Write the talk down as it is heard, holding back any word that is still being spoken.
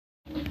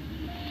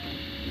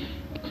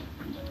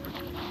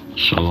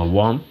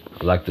Shalom.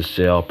 I'd like to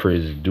say all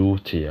praise is due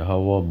to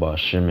Yahweh,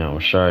 Ba'ashem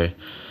Yahushai.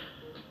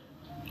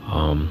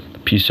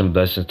 Peace and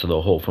blessings to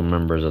the hopeful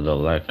members of the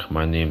elect.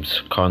 My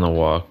name's Connor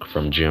Walk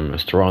from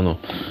GMS Toronto.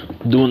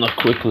 Doing a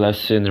quick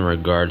lesson in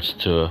regards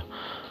to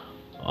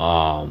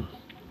the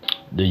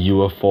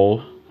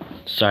UFO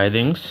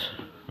sightings,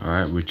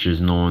 alright, which is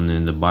known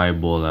in the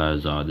Bible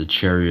as the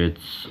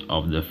Chariots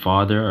of the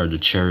Father or the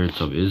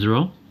Chariots of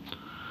Israel.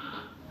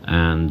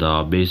 And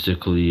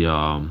basically, these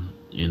are,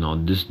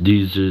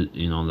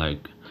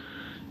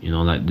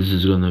 this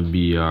is gonna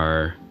be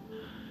our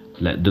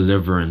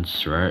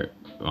deliverance, right?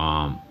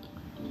 A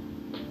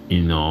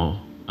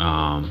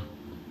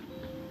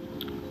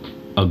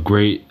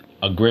great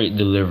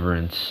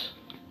deliverance,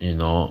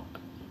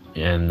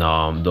 and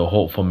the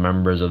hopeful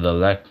members of the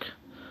elect,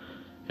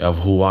 of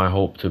who I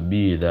hope to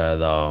be, that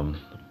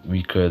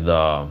we're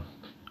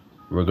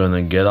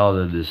gonna get out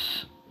of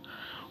this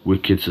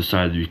wicked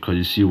society, because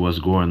you see what's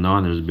going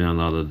on. There's been a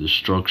lot of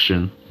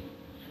destruction,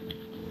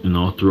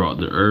 throughout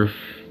the earth.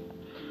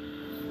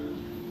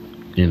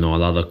 A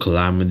lot of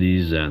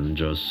calamities and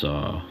just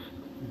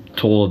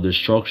total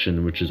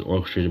destruction, which is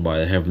orchestrated by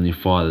the Heavenly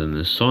Father and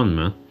His Son,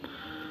 man.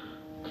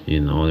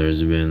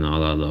 There's been a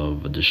lot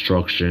of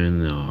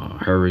destruction,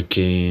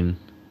 hurricane,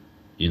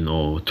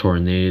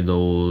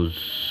 tornadoes,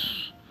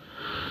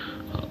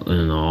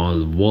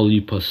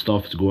 woolly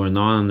stuff's going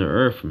on the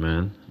earth,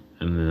 man.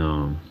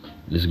 And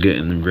it's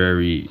getting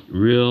very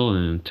real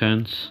and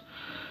intense.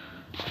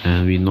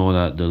 And we know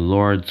that the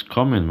Lord's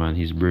coming, man.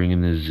 He's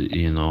bringing His,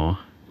 the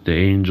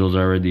angels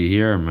already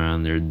here,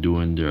 man. They're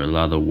doing a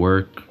lot of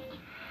work,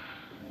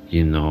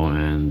 and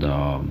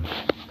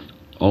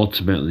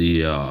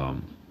ultimately,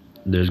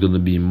 there's gonna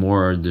be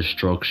more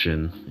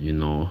destruction,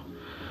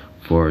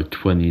 for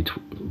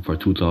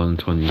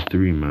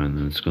 2023, man.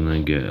 And it's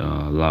gonna get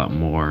a lot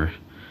more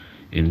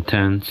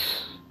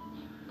intense.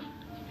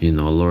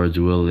 Lord's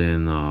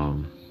willing,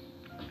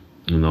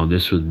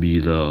 this would be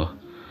the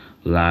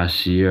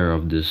last year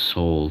of this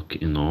whole,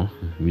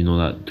 we know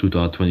that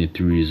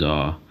 2023 is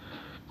a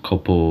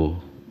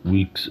couple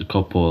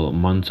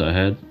months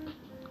ahead,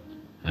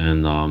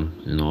 and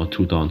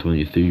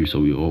 2023,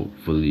 so we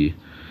hopefully,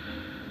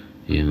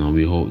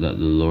 we hope that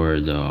the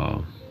Lord,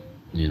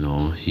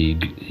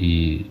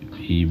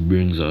 he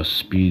brings a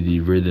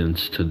speedy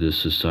riddance to this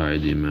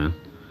society, man.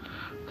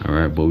 All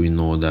right, but we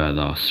know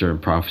that certain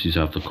prophecies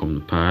have to come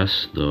to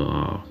pass.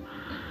 The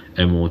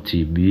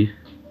MOTB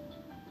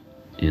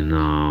in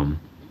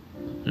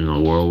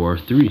World War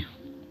III.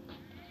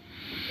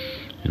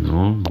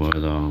 But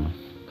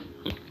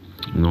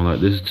like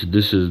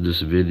this is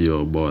this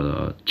video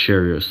about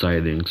chariot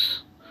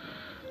sightings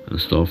and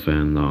stuff,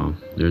 and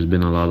there's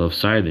been a lot of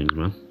sightings,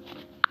 man.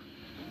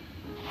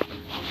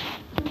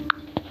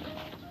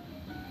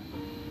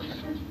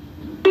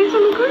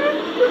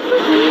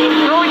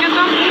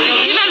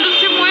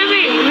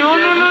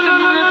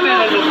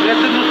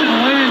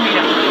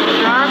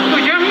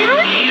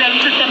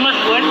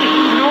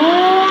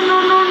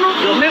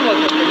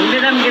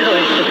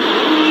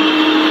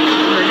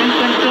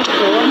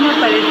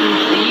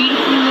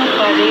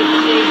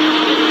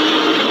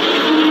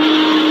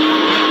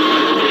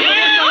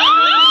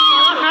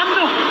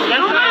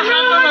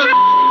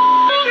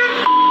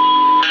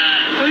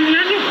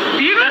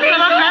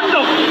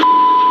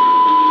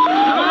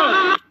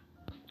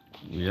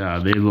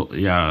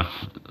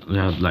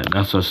 Like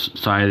that's a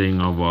sighting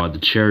of the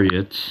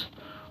chariots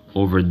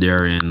over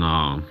there in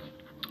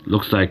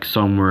looks like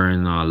somewhere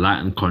in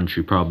Latin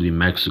country, probably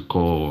Mexico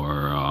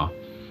or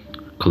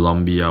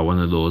Colombia, one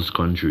of those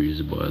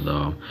countries. But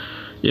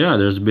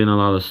there's been a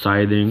lot of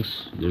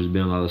sightings. There's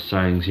been a lot of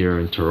sightings here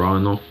in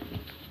Toronto.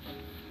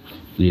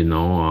 I seen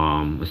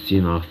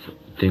a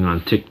thing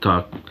on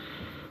TikTok, I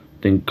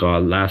think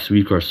last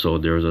week or so,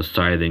 there was a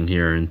sighting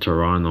here in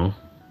Toronto,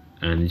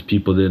 and these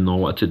people didn't know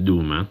what to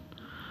do, man.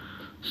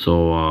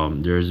 So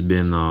there's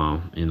been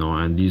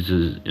and this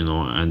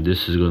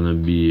is gonna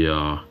be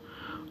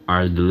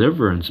our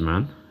deliverance,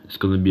 man. It's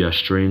gonna be a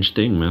strange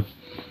thing, man.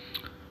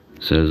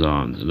 It says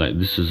like,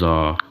 this is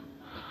a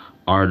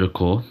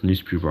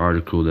newspaper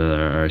article that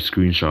I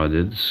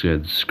screenshotted. It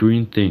said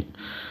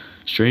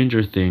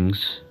stranger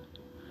things,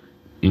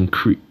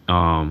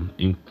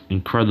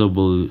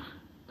 incredible.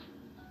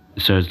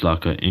 It says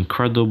like an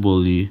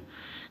incredibly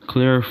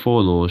clear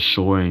photo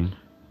showing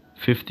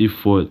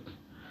 50-foot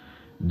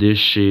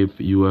dish-shaped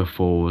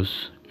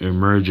UFOs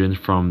emerging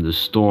from the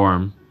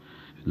storm,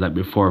 like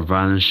before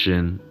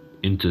vanishing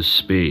into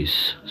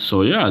space.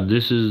 So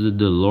this is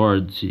the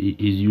Lord.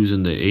 He's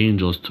using the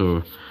angels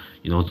to,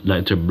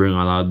 to bring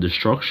a lot of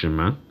destruction,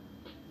 man.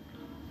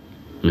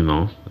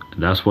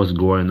 That's what's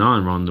going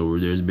on around the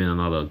world. There's been a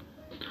lot of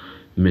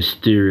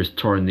mysterious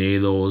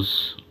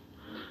tornadoes,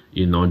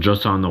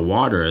 just on the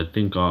water. I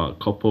think a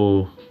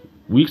couple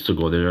weeks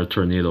ago there was a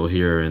tornado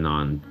here in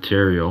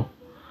Ontario.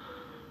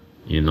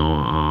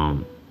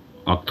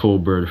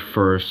 October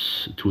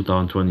 1st,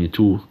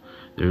 2022,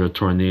 there's a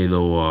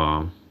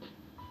tornado,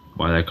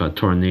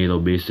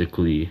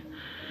 basically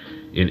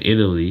in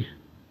Italy,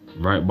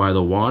 right by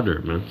the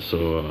water, man.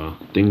 So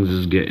things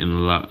is getting a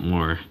lot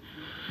more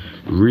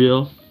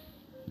real.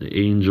 The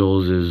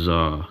angels is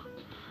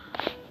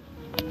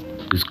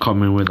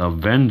coming with a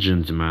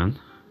vengeance, man.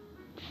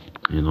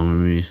 You know,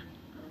 maybe.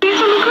 No,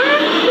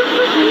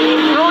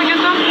 yo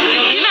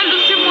tampoco. La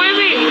luz se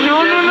mueve.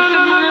 No, no, no,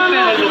 no, no, no.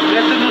 Los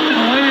platos no se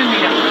mueven,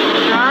 mira.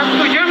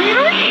 Exacto, ya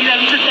mira. Y la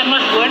luz está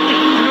más fuerte.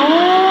 No,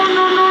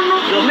 no, no, no.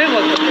 Yo me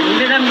voy porque a mí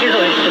me da miedo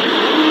esto.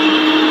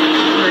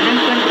 No le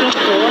encuentro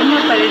forma,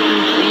 parece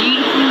un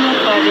círculo,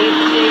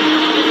 parece.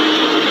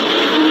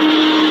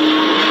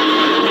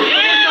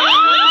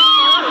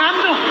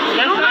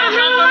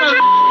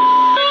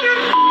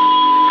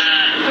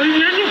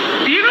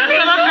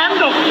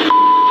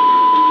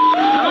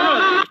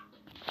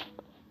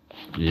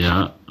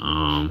 Yeah,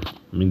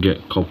 let me get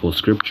a couple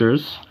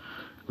scriptures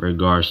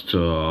regards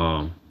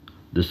to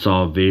the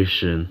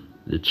salvation,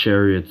 the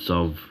chariots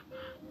of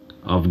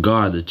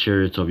God, the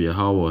chariots of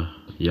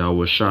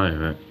Yahweh Shai,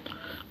 right?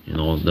 You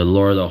know, the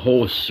Lord of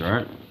hosts,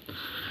 right?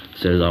 It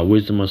says,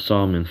 Wisdom of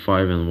Solomon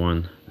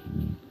 5:1.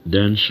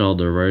 Then shall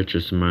the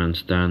righteous man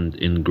stand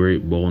in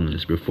great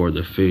boldness before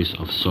the face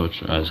of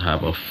such as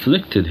have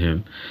afflicted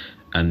him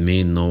and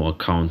made no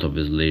account of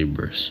his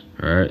labors,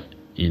 right?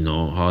 You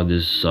know, how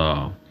this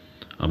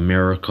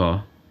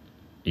America,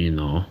 you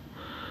know,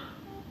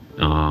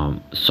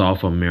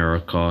 South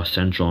America,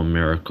 Central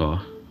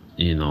America,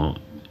 you know,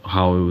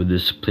 how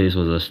this place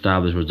was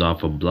established was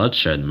off of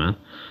bloodshed, man,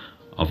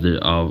 of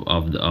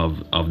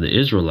the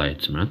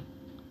Israelites, man.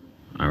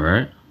 All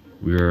right,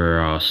 we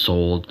were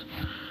sold,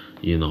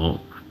 you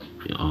know,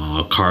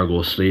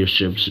 cargo slave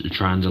ships,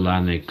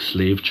 transatlantic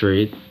slave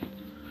trade,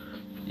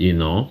 you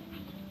know,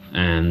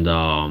 and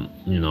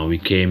you know, we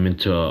came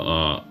into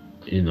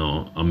you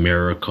know,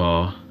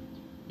 America,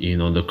 you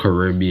know, the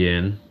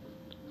Caribbean,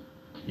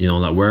 you know,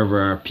 like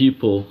wherever our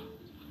people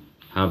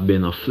have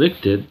been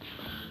afflicted,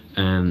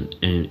 and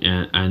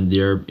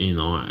they're, you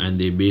know, and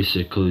they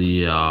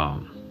basically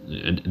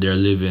they're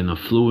living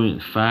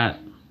affluent, fat,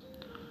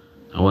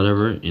 or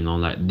whatever, you know,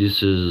 like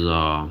this is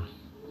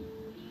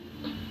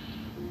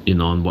you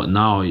know, but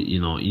now, you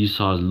know,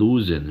 Esau's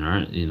losing,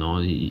 right? You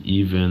know,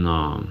 even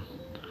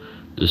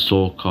the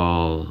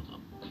so-called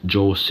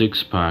Joe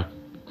Six-Pack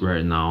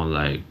right now,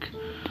 like,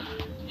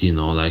 you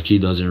know, like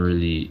he's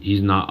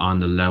not on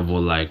the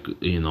level like,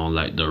 you know,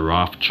 like the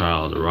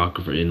Rothschild, the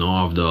Rockefeller, you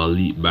know, of the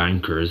elite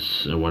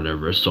bankers or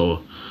whatever.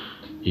 So,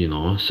 you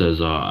know, says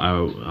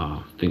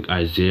I think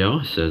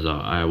Isaiah says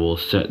I will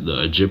set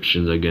the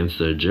Egyptians against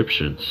the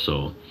Egyptians.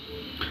 So,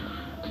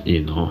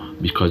 you know,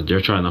 because they're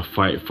trying to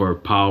fight for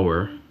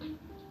power,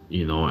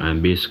 you know,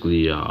 and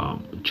basically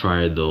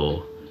try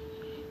to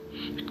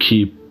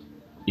keep,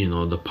 you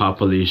know, the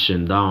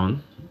population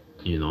down.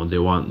 You know, they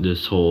want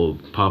this whole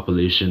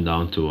population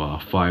down to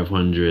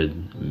 500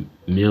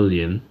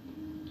 million.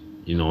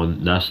 You know,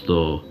 that's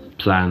the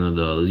plan of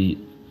the elite,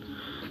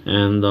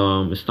 and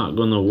it's not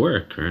gonna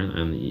work, right?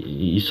 And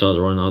Esau's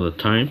run out of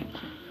time,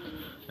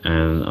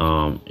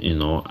 and you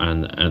know,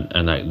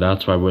 and like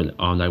that's why when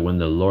like when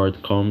the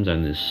Lord comes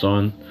and His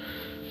Son,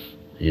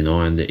 you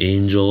know, and the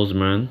angels,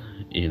 man,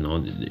 you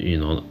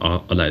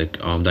know, like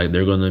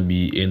they're gonna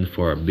be in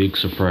for a big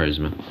surprise,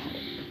 man.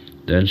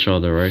 Then shall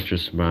the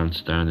righteous man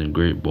stand in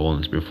great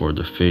boldness before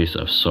the face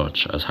of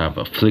such as have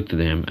afflicted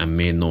him and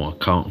made no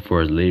account for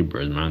his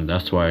labors, man.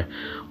 That's why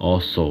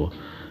also,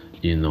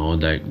 you know,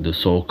 like the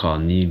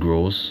so-called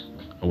Negroes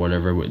or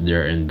whatever with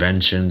their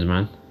inventions,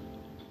 man.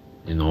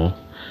 You know,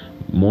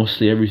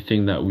 mostly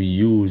everything that we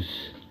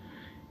use,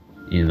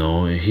 you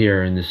know,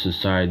 here in this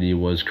society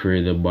was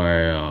created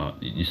by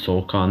the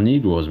so-called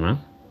Negroes, man.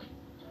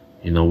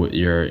 You know, with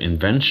your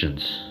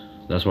inventions.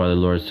 That's why the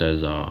Lord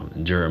says,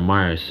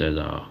 Jeremiah says,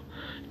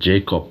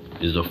 Jacob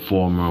is the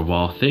former of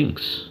all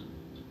things.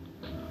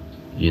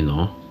 You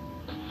know,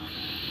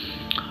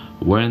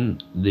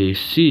 when they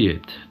see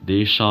it,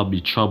 they shall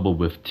be troubled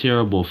with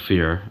terrible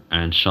fear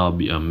and shall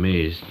be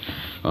amazed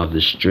of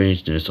the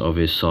strangeness of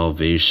his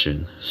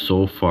salvation,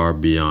 so far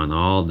beyond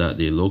all that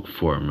they look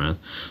for, man.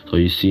 So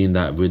you seen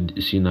that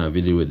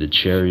video with the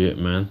chariot,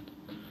 man,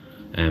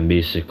 and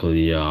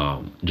basically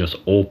just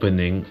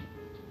opening,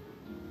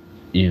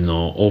 you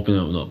know,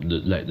 opening up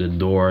the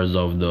doors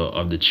of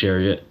the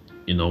chariot,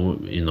 you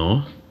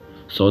know,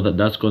 so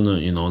that's gonna,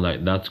 you know,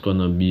 like that's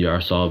gonna be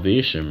our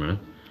salvation, man.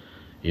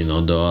 You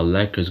know, the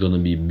elect is gonna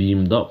be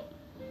beamed up.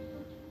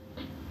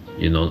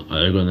 You know,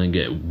 they're gonna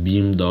get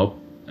beamed up,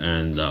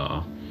 and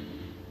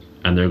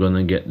they're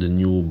gonna get the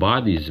new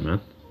bodies,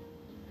 man.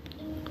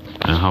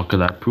 And how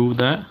could I prove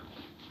that?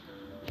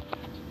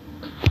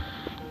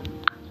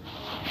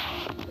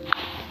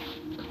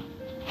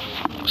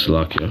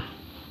 Slovakia.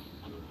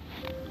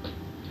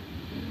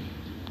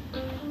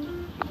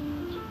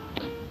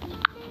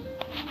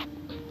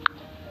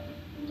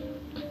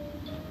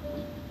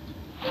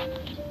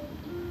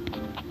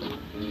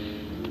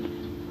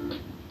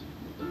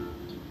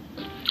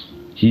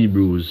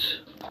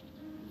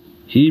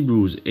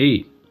 Hebrews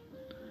 8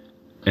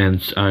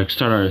 and I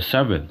start at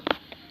 7.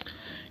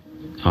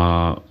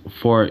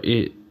 For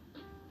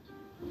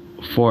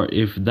For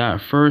if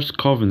that first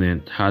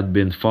covenant had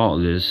been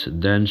faultless,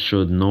 then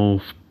should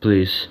no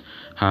place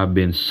have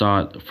been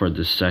sought for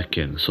the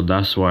second. So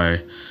that's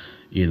why,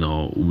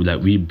 that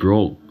we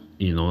broke,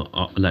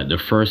 like the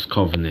first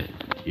covenant,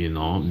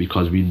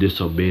 because we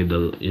disobeyed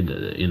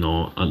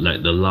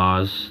like the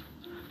laws,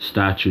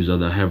 statutes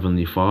of the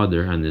Heavenly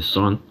Father and His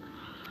Son,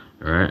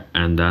 right?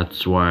 And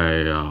that's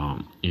why,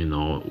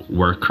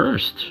 we're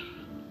cursed.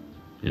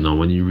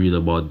 When you read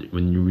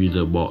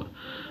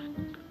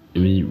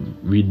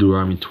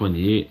Deuteronomy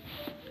 28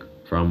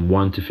 from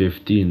 1 to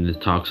 15,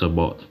 it talks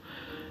about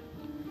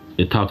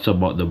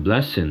the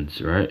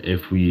blessings, right?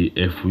 If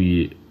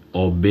we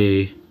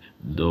obey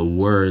the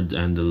word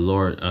and the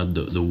Lord,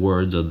 the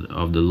words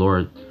of the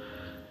Lord,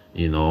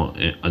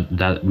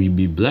 that we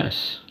be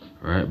blessed,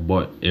 right?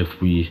 But if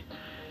we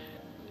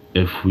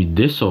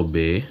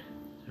disobey,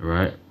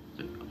 right,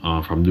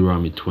 from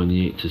Deuteronomy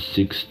 28 to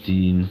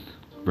 16,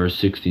 verse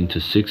 16 to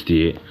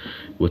 68,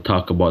 we'll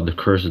talk about the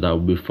curses that will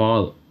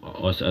befall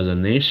us as a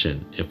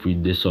nation if we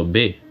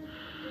disobey,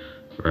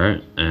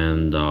 right?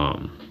 And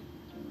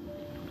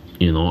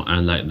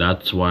and like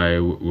that's why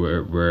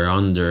we're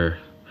under,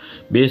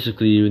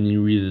 basically, when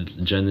you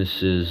read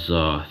Genesis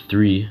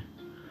 3,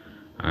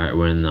 all right,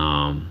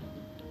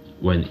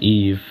 when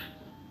Eve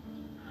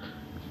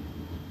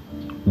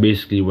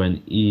was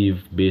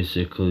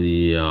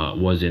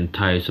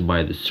enticed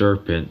by the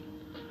serpent,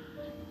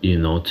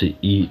 to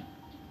eat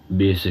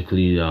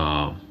basically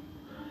the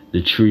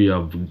tree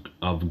of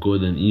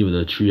good and evil,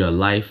 the tree of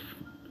life,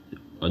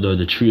 or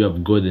the tree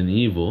of good and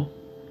evil,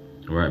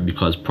 right?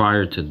 Because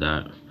prior to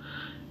that,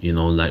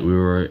 like we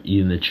were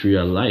eating the tree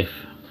of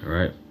life,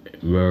 right?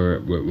 We're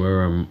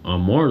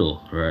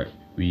immortal, right?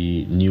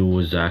 We knew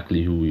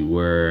exactly who we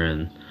were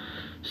and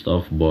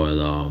stuff, but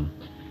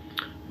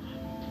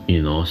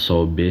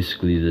so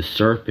basically the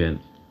serpent,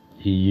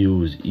 he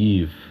used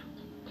Eve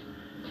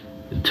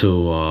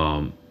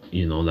to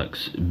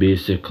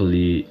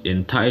basically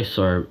entice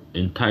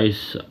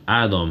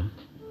Adam,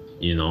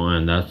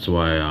 and that's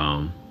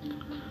why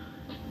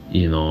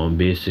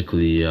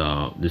basically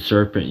the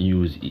serpent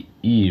used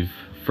Eve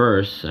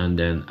first, and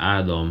then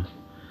Adam,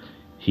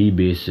 he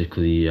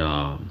basically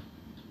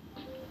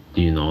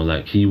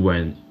he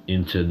went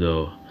into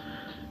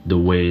the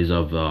ways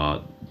of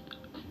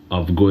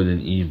good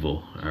and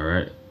evil, all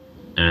right,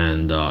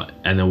 and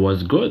it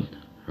was good,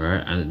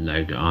 right? And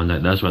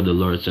that's why the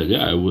Lord said,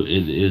 yeah,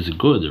 it is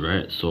good,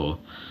 right? So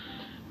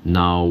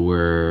now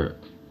we're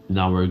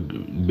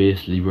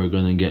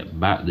gonna get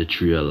back the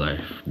tree of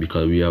life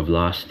because we have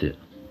lost it,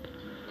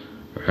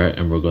 right?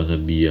 And we're gonna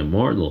be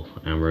immortal,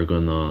 and we're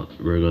gonna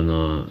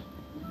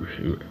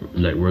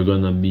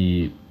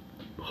be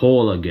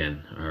whole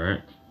again, all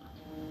right?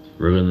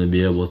 We're gonna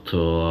be able to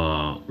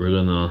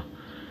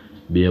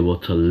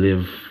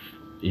live,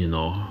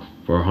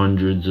 for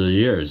hundreds of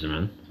years,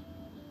 man.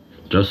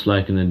 Just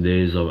like in the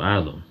days of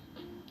Adam,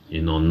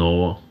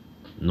 Noah,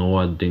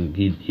 I think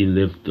he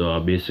lived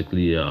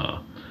basically I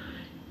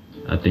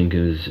think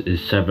is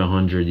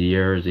 700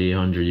 years,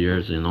 800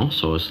 years,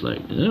 so it's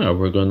like, yeah,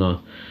 we're gonna,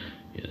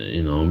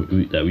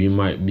 that we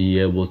might be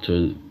able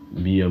to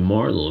be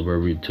immortal,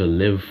 to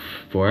live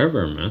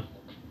forever, man.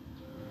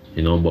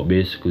 But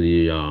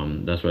basically,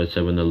 that's why I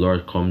said when the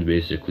Lord comes,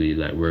 basically,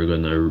 like we're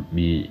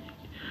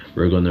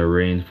gonna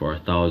reign for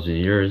 1,000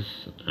 years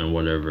and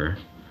whatever.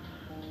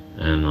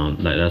 And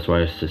that's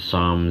why it says,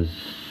 Psalms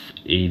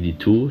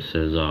 82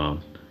 says,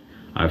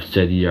 I've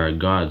said ye are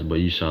gods, but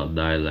ye shall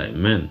die like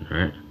men,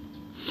 right?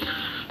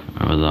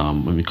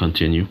 Let me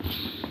continue.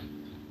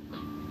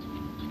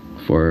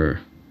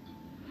 For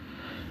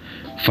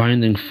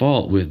finding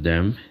fault with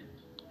them,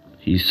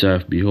 he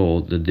saith,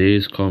 behold, the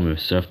days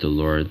cometh, saith the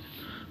Lord,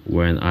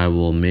 when I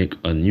will make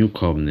a new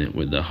covenant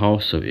with the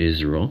house of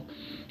Israel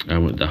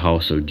and with the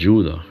house of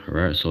Judah,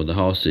 right? So the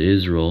house of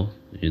Israel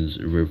is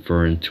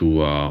referring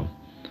to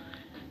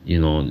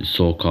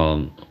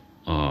so-called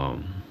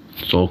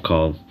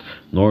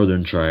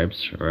northern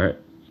tribes, right?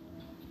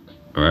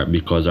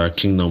 Because our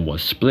kingdom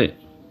was split,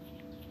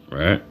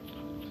 right?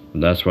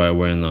 That's why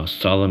when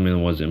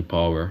Solomon was in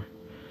power,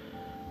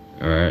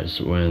 all right,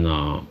 so when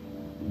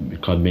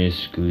because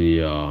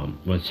basically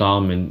when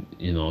Solomon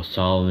he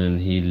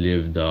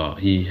lived,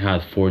 he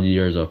had 40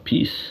 years of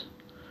peace.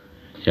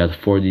 He had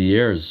 40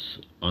 years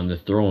on the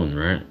throne,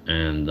 right?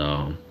 And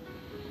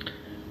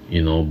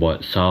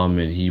but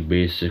Solomon, he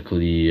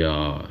basically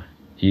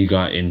he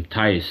got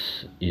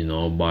enticed,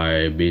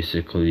 by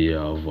basically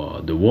of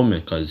the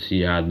woman, because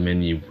he had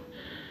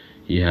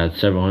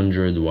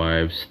 700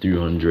 wives,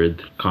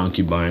 300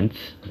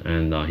 concubines,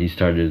 and he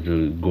started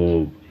to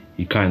go.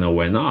 He kind of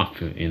went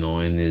off, in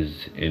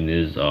his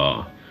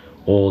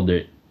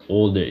older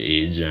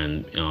age,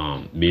 and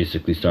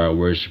basically started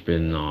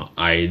worshiping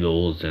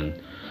idols and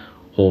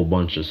whole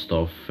bunch of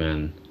stuff,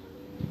 and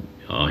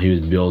he was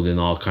building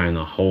all kind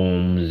of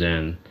homes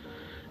and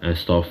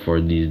stuff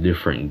for these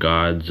different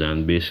gods,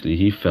 and basically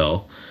he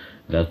fell.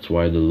 That's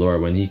why the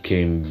Lord, when he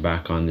came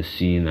back on the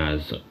scene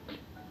as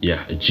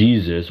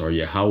Jesus or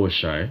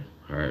Yahushai,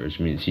 all right, which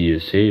means he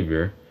is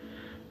Savior,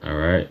 all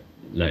right,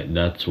 like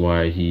that's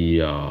why he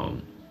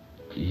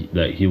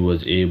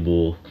was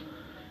able,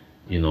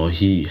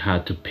 he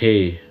had to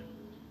pay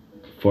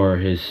for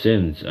his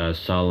sins as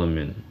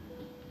Solomon,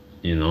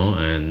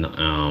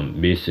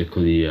 and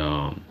basically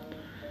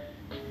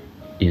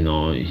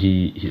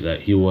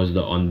he was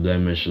the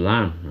unblemished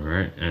lamb,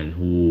 right, and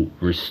who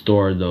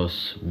restored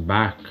us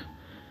back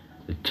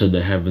to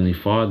the heavenly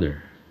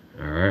Father,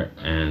 all right,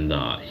 and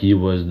he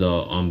was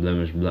the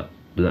unblemished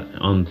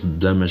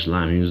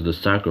lamb. He was the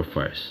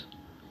sacrifice,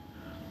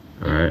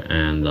 all right,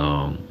 and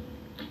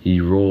he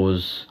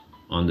rose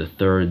on the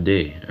third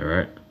day, all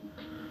right,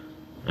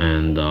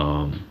 and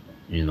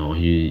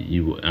he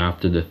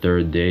after the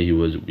third day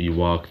he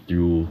walked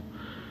through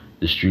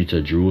the streets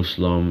of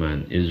Jerusalem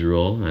and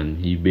Israel, and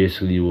he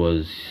basically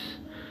was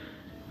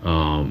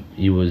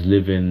he was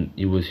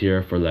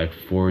here for like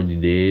 40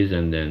 days,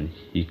 and then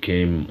he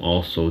came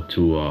also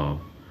to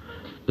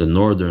the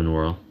northern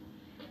world.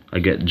 I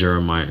get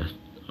Jeremiah,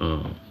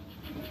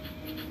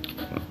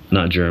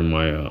 not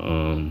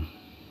Jeremiah,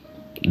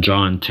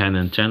 John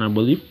 10:10, I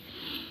believe,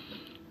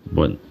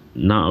 but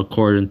not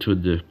according to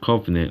the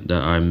covenant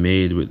that I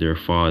made with their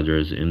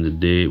fathers in the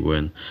day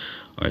when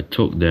I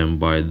took them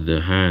by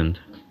the hand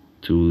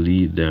to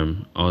lead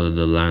them out of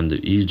the land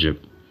of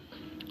Egypt,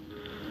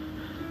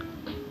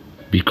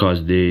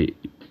 because they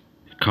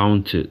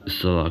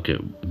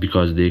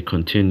because they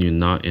continued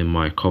not in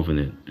my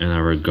covenant, and I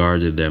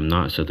regarded them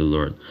not, said the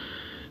Lord.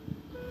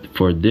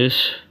 For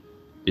this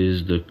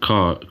is the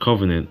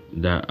covenant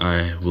that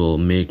I will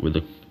make with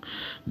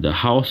the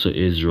house of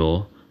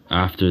Israel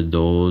after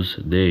those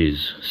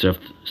days, saith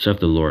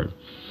the Lord.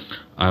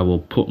 I will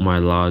put my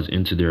laws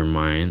into their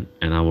mind,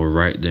 and I will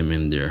write them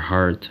in their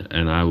heart,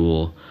 and I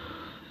will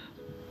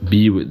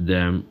be with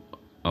them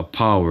a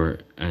power,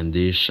 and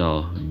they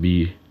shall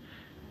be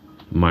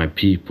my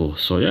people.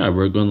 So yeah,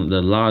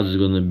 the laws is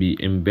gonna be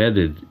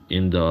embedded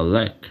in the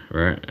elect,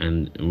 right,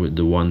 and with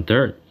the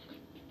 1/3,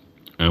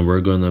 and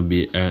we're gonna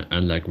be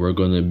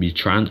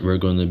translated.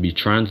 We're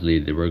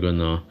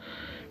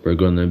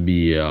gonna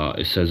be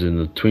it says in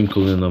the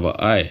twinkling of an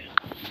eye,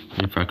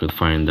 if I could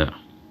find that,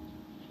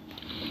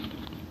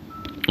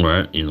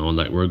 right,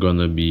 we're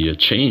gonna be a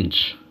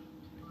change,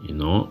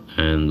 and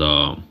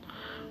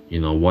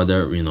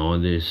whether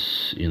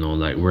this,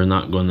 we're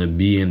not gonna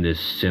be in this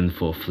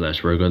sinful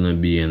flesh. We're gonna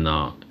be in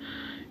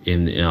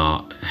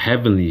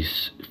heavenly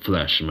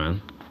flesh,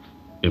 man,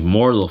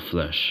 immortal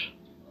flesh,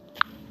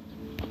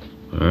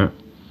 all right.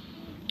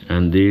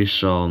 And they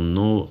shall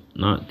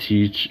not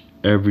teach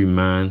every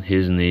man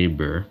his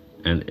neighbor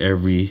and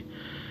every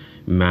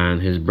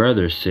man his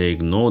brother,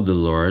 saying, know the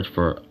Lord,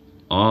 for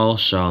all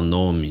shall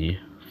know me,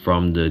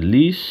 from the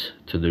least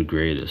to the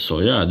greatest. So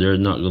yeah, there's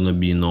not gonna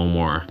be no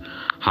more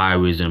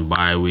highways and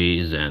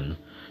byways and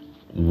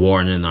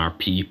warning our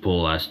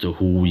people as to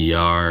who we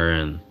are,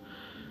 and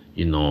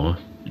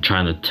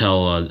trying to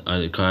tell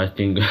I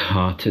think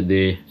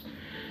today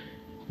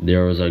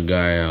there was a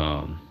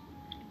guy,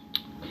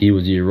 he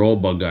was a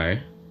Yoruba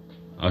guy.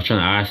 I was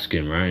trying to ask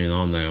him, right,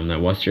 I'm like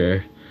what's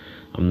your,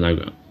 I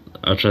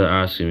try to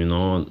ask him,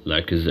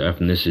 like his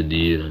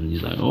ethnicity, and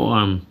he's like,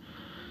 I'm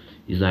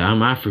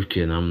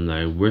African. I'm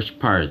like, which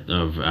part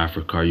of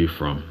Africa are you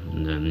from?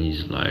 And then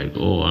he's like,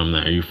 I'm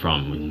like, are you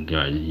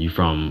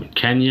from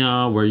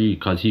Kenya? Where you?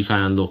 Cause he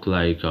kind of looked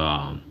like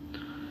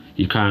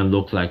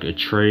a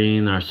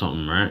train or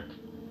something, right?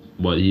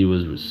 But he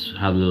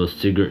had a little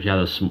cigarette. He had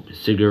a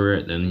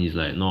cigarette, and he's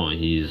like, no,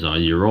 he's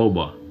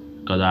Yoruba.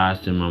 Cause I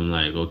asked him, I'm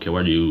like, okay,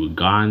 what are you,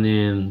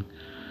 Ghanaian?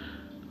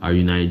 Are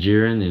you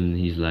Nigerian? And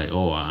he's like,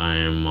 I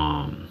am.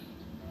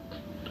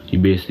 He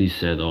basically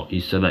said, he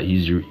said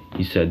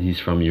he's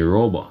from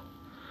Yoruba,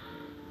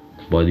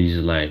 but he's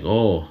like,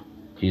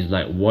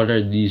 what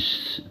are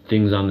these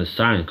things on the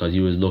sign? Cause he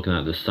was looking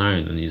at the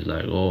sign, and he's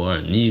like, a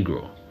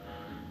Negro.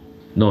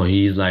 No,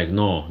 he's like,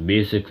 no.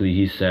 Basically,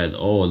 he said,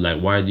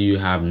 why do you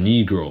have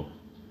Negro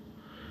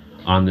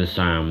on the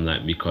sign? I'm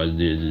like, because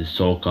there's the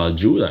so-called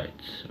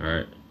Judites, all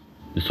right?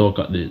 The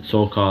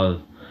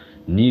so-called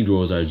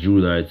Negroes are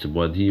Judites,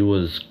 but he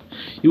was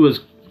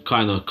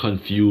kind of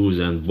confused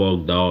and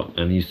bugged out,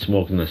 and he's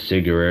smoking a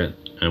cigarette,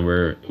 and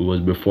it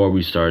was before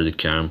we started the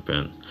camp,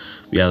 and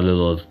we had a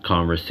little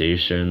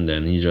conversation.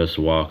 Then he just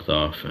walked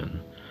off,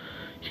 and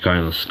he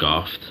kind of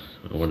scoffed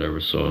or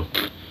whatever. So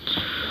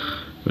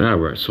yeah,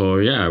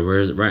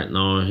 we're right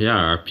now,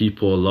 our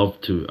people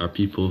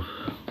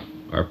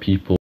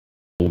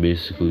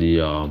basically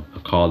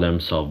call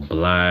themselves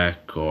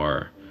black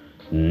or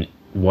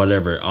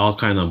whatever, all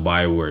kind of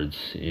bywords,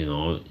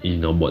 but they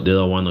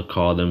don't want to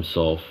call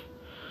themselves,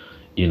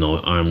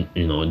 I'm,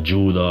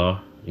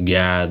 Judah,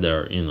 Gad,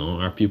 or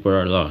our people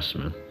are lost,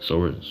 man. So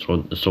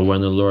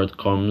when the Lord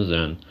comes,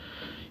 and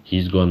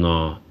he's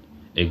gonna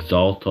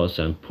exalt us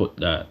and put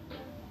that,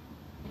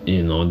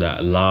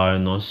 that law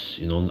in us,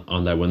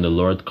 on that, when the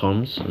Lord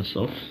comes and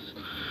stuff,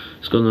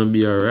 it's gonna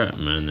be alright,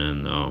 man.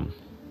 And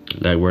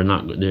we're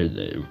not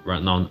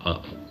right now,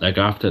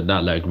 after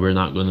that, we're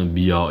not gonna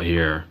be out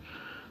here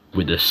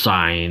with the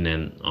sign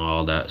and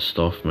all that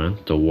stuff, man,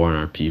 to warn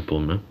our people,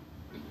 man.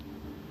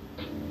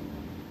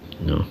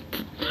 No.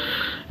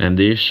 And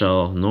they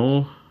shall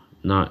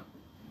not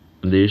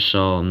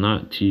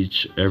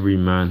teach every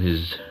man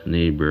his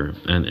neighbor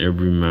and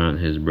every man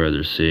his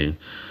brother, saying,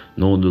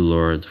 Know the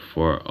Lord,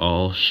 for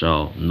all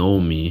shall know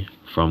me,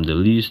 from the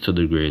least to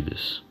the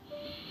greatest.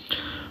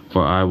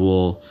 For I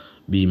will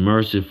be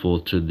merciful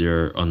to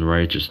their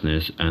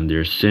unrighteousness, and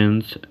their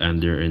sins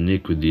and their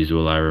iniquities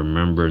will I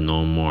remember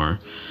no more.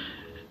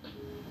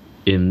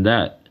 In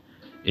that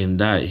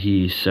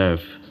he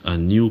saith a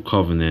new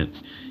covenant,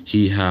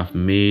 he hath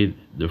made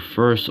the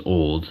first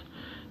old.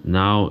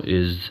 Now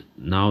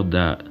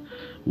that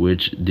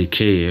which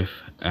decayeth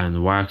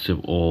and waxeth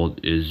old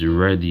is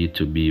ready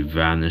to be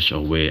vanished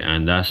away.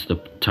 And that's the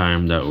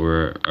time that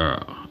we're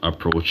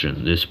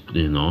approaching. This,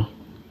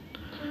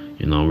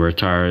 we're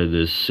tired of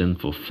this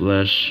sinful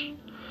flesh.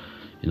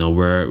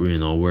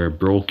 We're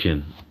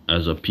broken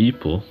as a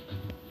people,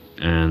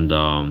 and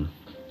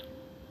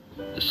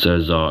it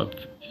says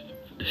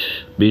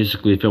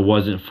basically, if it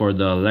wasn't for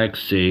the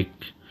elect's sake,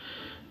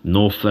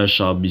 no flesh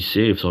shall be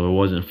saved. So if it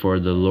wasn't for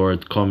the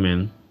Lord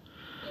coming,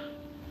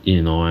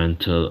 and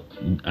to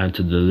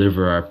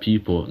deliver our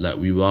people, that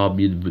we will all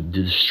be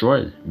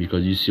destroyed.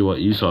 Because you see what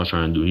Esau's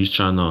trying to do. He's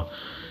trying to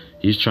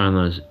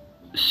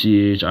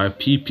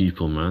CHIP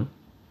people, man.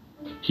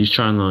 He's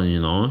trying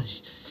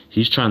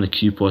to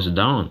keep us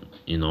down,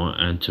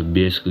 and to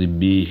basically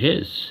be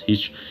his.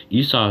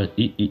 Esau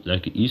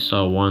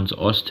wants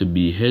us to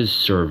be his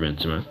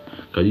servants, man.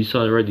 Because Esau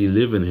already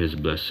living his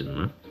blessing,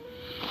 man.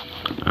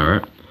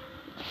 Alright.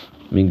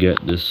 Let me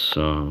get this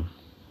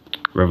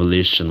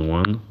Revelation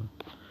 1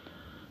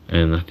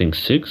 and I think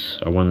 6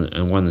 or 1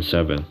 and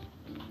 7.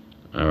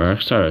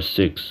 Alright, start at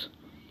 6.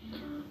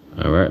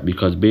 Alright,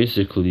 because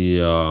basically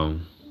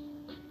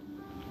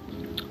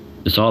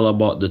it's all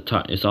about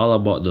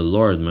the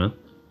Lord, man.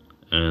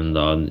 And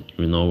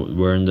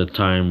we're in the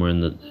time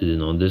when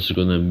this is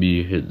gonna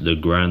be the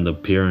grand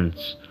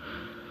appearance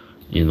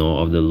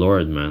of the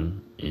Lord,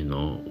 man.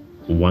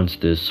 Once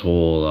this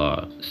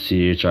whole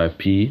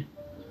CHIP,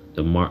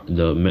 the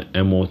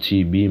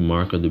MOTB,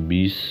 mark of the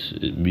beast,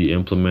 be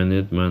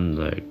implemented, man,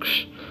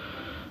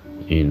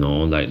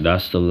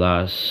 that's the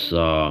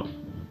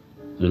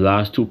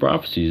last two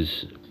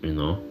prophecies,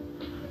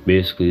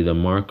 basically the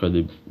mark of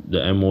the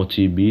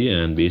MOTB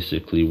and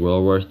basically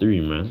World War III,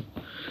 man.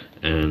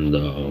 And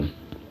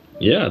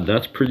yeah,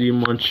 that's pretty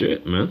much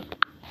it, man.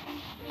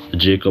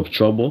 Jacob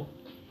trouble.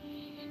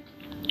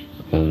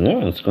 And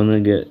yeah, it's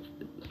gonna get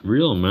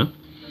real, man.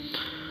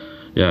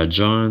 Yeah,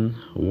 John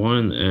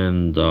 1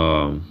 and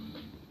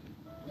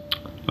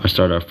I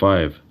start at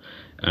 5.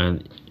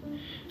 And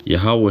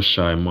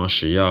Yahushai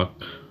Mashiach,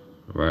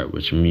 right,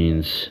 which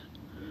means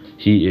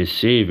he is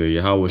Savior.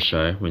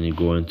 Yahushai, when you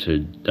go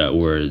into that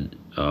word,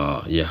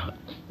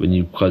 when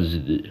you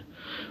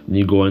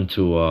go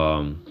into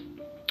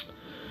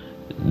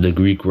the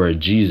Greek word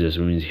Jesus,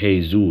 it means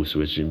Jesus,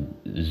 which is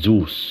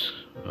Zeus,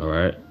 all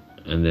right,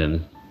 and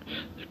then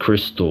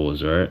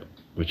Christos, right,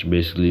 which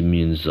basically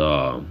means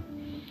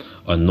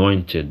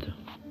anointed.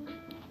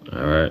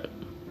 All right,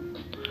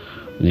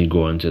 when you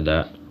go into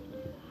that,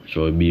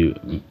 so it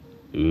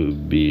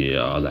would be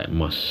like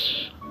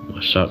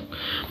mashak,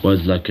 but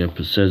it's like it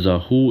says,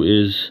 who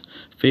is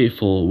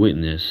faithful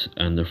witness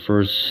and the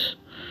first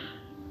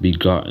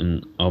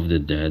begotten of the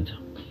dead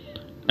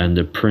and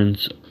the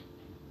prince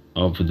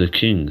of the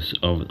kings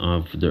of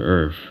the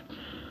earth,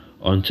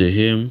 unto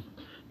him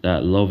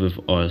that loveth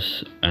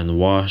us and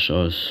wash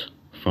us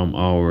from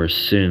our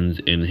sins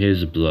in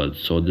his blood.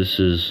 So this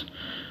is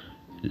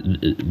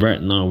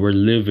right now we're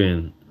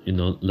living,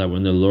 that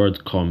when the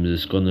Lord comes,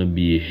 it's gonna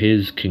be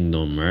his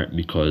kingdom, right?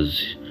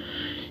 Because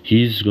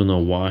he's gonna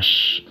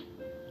wash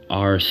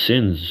our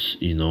sins,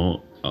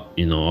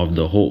 of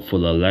the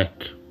hopeful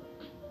elect,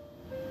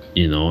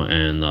 and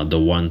the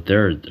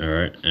 1/3, all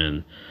right.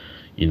 And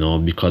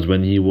because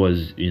when he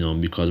was,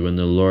 because when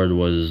the Lord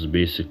was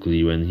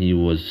basically, when he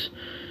was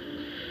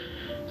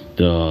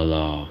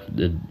the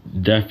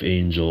death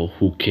angel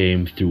who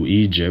came through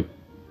Egypt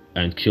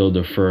and killed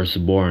the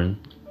firstborn,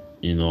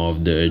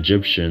 of the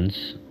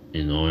Egyptians,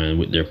 and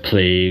with their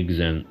plagues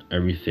and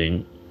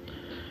everything,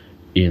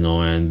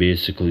 and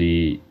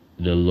basically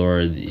the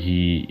Lord,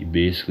 he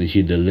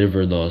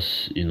delivered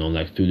us,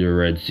 through the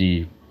Red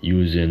Sea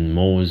using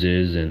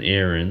Moses and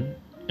Aaron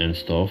and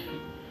stuff.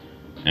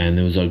 And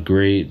it was a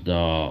great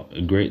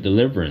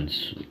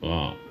deliverance.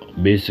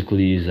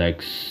 Basically, it's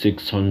like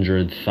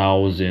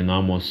 600,000,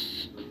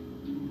 almost,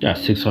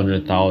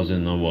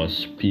 600,000 of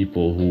us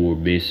people who were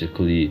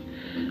basically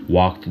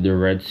walked the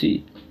Red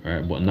Sea,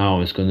 right? But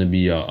now it's gonna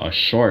be a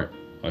shorter.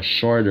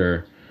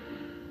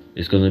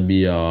 It's gonna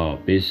be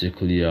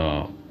basically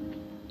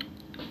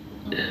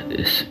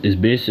it's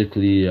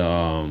basically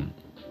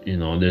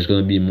there's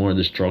gonna be more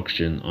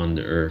destruction on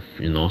the earth,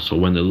 So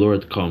when the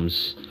Lord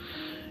comes,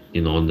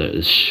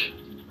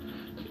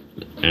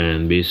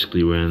 and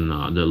basically when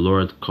the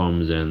Lord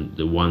comes and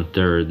the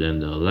 1/3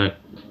 and the elect,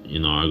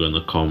 are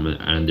gonna come,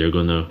 and they're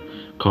gonna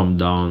come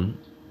down,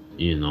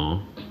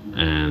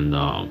 and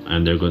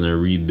they're gonna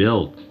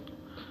rebuild,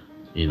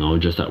 You know,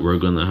 just that we're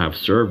gonna have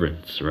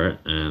servants, right?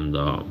 And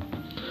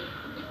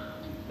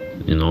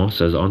you know, it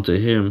says unto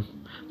him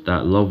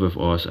that loveth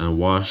us and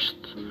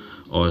washed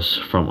us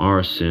from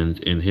our sins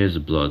in his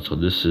blood. So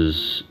this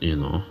is, you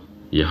know,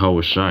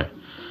 Yahushua,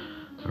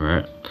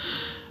 right?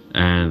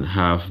 And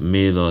have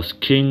made us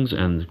kings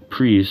and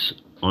priests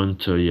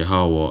unto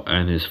Yahweh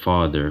and his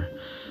Father,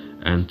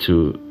 and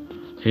to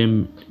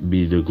him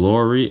be the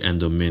glory and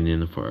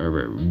dominion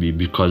forever.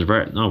 Because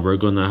right now we're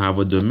gonna have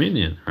a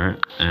dominion, right?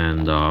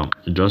 And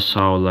just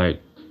how,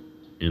 like,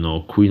 you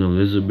know, Queen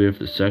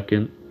Elizabeth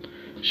II,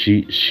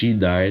 she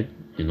died,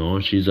 you know,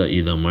 she's a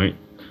Edomite,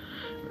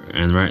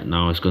 and right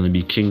now it's gonna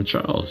be King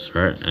Charles,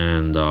 right?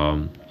 And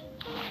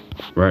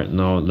right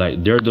now,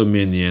 like, their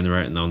dominion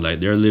right now, like,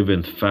 they're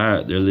living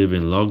fat, they're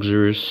living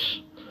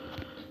luxurious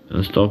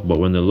and stuff. But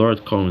when the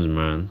Lord comes,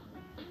 man,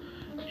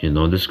 you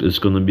know, this is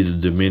gonna be the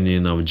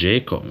dominion of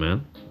Jacob,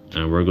 man.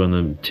 And we're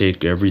gonna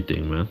take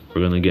everything, man.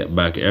 We're gonna get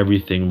back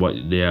everything what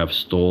they have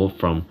stole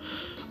from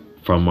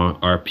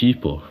our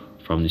people,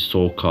 from the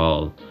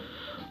so-called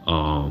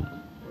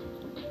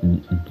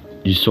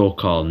you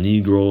so-called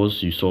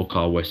Negroes, you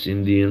so-called West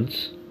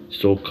Indians,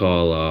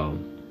 so-called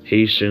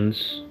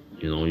Haitians,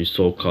 you know, you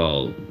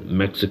so-called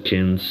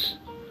Mexicans,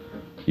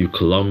 you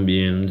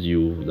Colombians,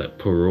 you like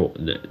Peru,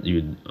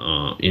 you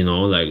you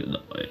know, like,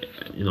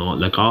 you know,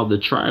 like all the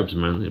tribes,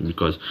 man,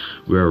 because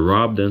we're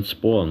robbed and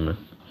spoiled, man.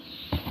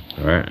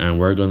 All right, and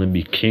we're gonna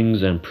be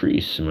kings and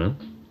priests, man.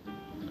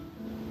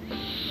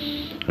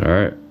 All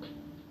right,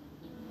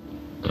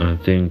 I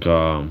think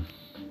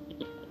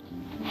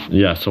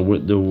yeah. So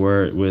with the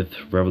word, with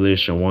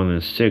Revelation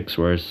 1:6,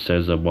 where it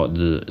says about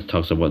it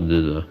talks about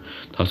the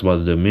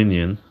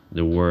dominion,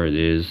 the word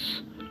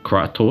is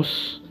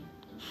Kratos.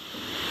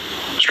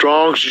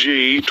 Strong's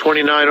G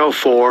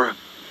 2904,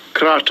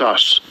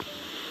 Kratos.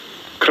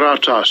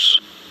 Kratos.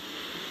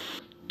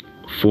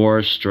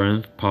 For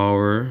strength,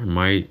 power,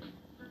 might,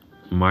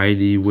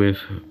 mighty with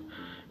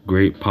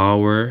great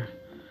power,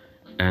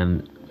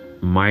 and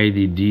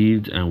mighty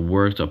deeds and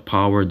works of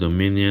power,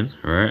 dominion,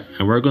 right?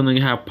 And we're gonna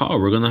have power.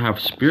 We're gonna have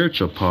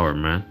spiritual power,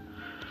 man.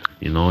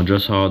 You know,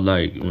 just how,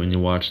 like, when you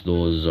watch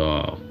those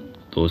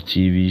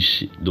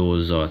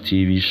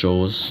TV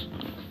shows,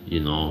 you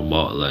know,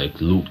 about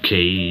like Luke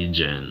Cage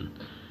and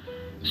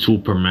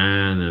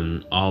Superman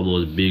and all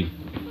those big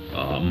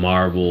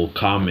Marvel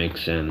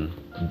comics and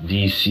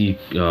DC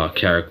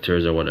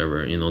characters or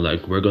whatever. You know,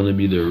 like, we're gonna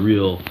be the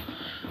real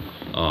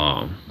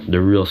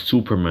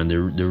Superman,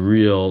 the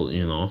real,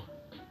 you know,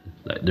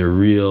 like the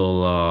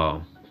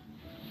real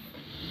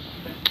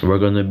we're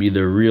gonna be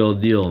the real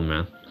deal,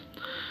 man.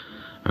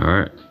 All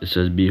right, it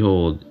says,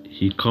 behold,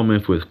 he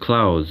cometh with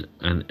clouds,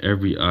 and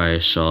every eye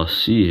shall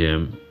see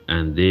him,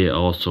 and they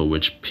also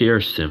which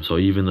pierced him. So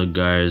even the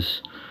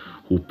guys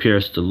who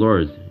pierced the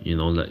Lord, you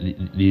know, like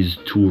these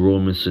two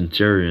Roman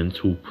centurions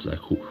who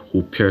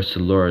pierced the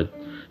Lord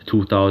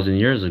 2,000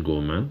 years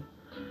ago, man.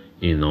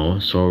 You know,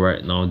 so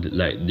right now,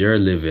 like, they're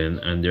living,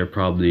 and they're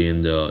probably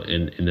in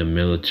the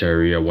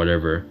military or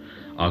whatever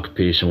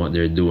occupation what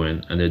they're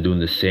doing, and they're doing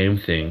the same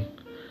thing.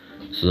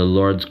 So the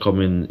Lord's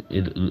coming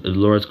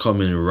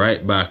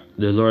right back.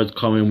 The Lord's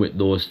coming with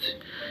those.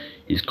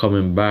 He's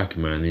coming back,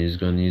 man. He's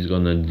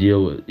gonna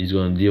deal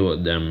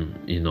with them,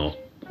 you know,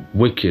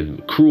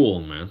 wicked,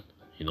 cruel, man.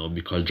 You know,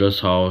 because just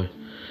how,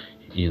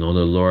 you know,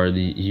 the Lord,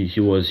 he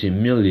was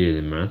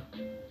humiliated, man.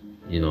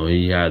 You know,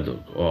 he had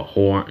a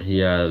horn, he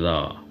had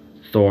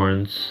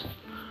thorns.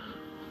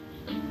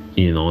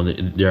 You know,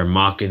 they're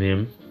mocking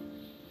him,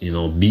 you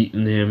know,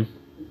 beating him,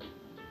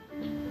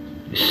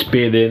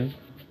 spitting,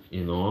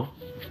 you know.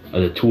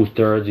 The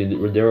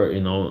 2/3, they were,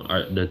 you know,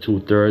 the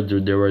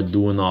 2/3, they were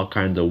doing all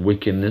kinds of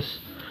wickedness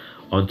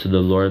unto the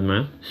Lord,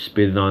 man,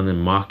 spitting on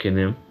him, mocking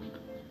him,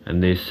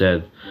 and they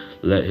said,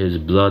 let his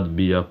blood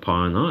be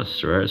upon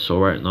us, right? So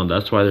right now,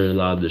 that's why there's a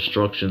lot of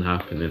destruction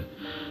happening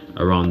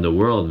around the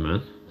world,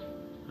 man.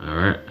 All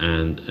right,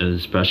 and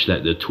especially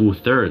like the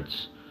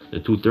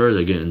 2/3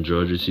 are getting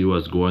judged. You see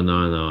what's going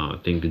on, I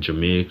think in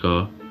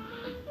Jamaica,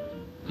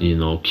 you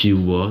know,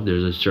 Cuba.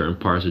 There's a certain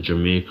parts of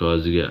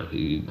Jamaica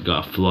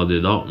got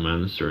flooded out,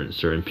 man.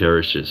 Certain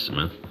parishes,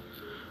 man.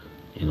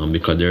 You know,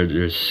 because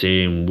they're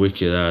same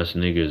wicked ass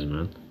niggas,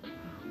 man,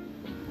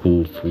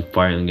 who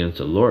fighting against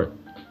the Lord.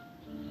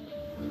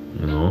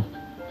 You know,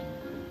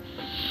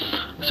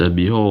 it said,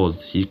 behold,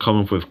 he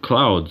cometh with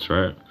clouds,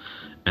 right?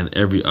 And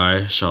every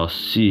eye shall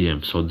see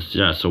him. So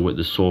yeah, so with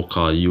the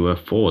so-called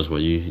UFOs,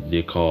 what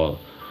they call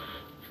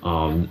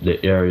the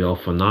aerial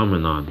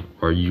phenomenon,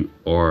 or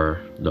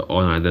the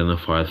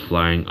unidentified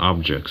flying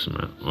objects,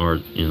 man. Or,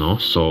 you know,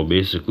 so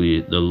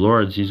basically the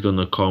Lord, he's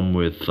gonna come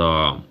with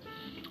a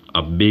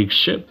big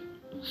ship.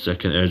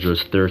 2nd Ezra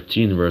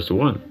 13 verse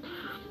 1.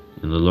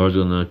 And the Lord's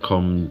gonna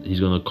come,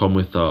 he's gonna come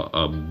with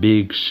a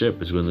big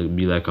ship. It's gonna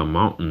be like a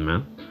mountain,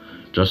 man.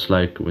 Just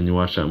like when you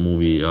watch that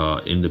movie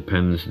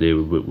Independence Day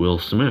with Will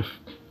Smith.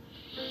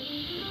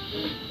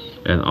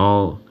 And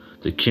all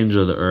the kings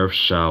of the earth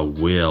shall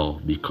wail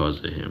because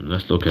of him.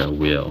 Let's look at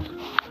wail.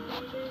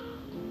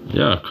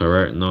 Yeah,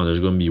 correct. No, there's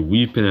gonna be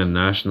weeping and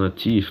gnashing of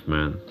teeth,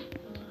 man.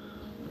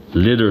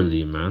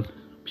 Literally, man.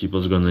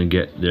 People's gonna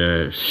get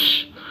their,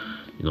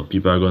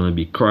 people are gonna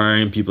be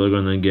crying. People are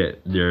gonna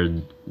get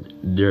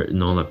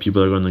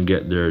people are gonna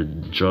get their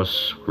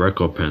just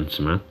recompense,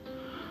 man.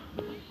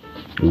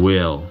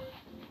 Well,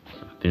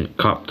 I think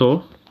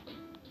Copto.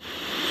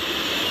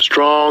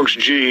 Strong's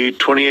G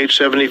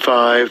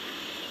 2875.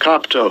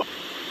 Copto.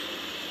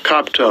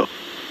 Copto.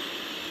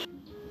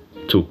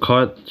 To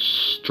cut,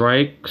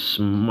 strike,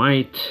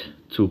 smite,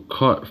 to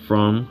cut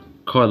from,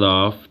 cut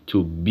off,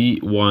 to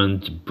beat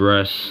one's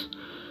breast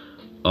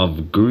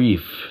of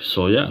grief.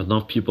 So yeah,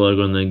 enough people are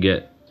gonna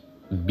get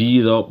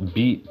beat up,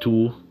 beat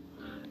to.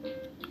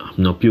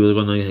 People are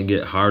gonna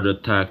get heart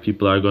attack.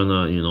 People are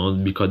gonna,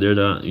 because they're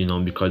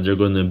because they're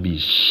gonna be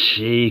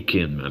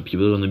shaken, man.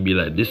 People are gonna be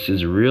like, this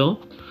is real.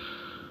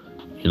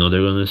 They're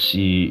gonna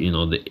see,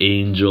 the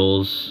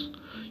angels.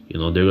 They're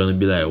gonna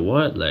be like,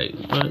 what? Like,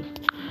 what?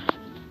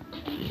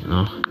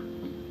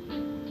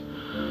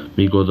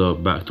 We go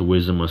back to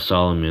Wisdom of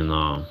Solomon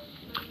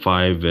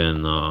 5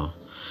 and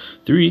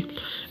 3.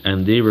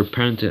 And they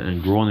repented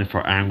and groaning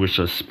for anguish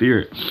of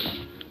spirit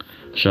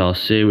shall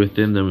say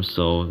within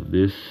themselves,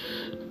 this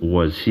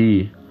was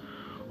he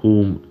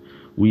whom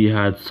we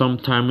had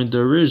sometime in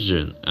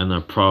derision and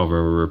a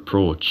proverb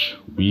reproach.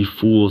 We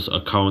fools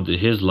accounted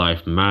his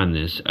life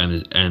madness and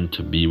his end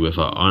to be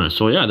without honor.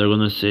 So yeah, they're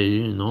gonna say,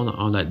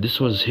 like, this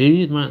was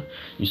he, man.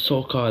 You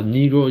so-called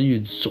Negro,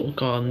 you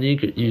so-called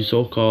nigger, you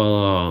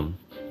so-called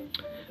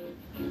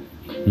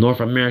North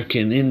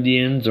American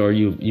Indians, or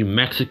you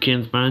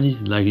Mexicans,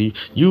 man. Like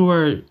you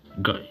were,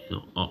 like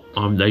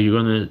you're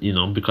gonna,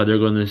 because they're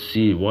gonna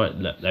see what,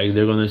 like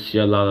they're gonna see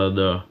a lot of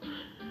the.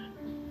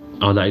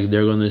 Like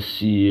they're gonna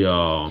see,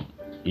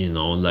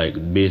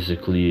 like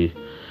basically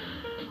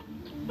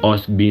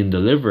us being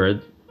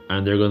delivered,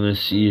 and they're gonna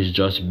see it's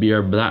just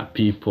bare black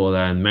people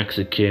and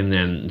Mexican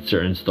and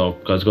certain stuff,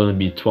 because it's gonna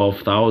be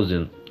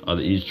 12,000 of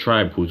each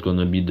tribe who's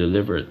gonna be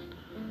delivered.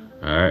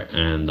 All right,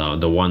 and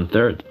the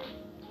 1/3.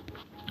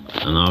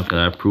 And how can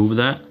I prove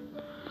that?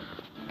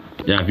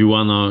 Yeah, if you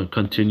wanna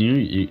continue,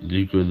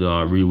 you could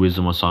read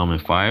Wisdom of Solomon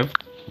 5,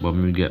 but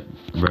when we get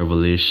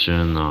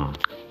Revelation.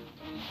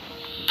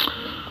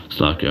 It's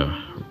like a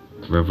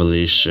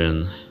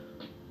Revelation.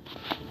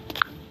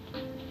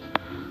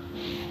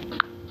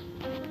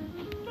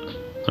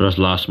 I just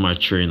lost my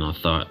train of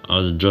thought. I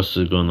was just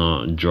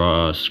gonna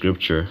draw a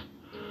scripture,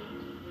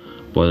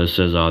 but it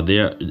says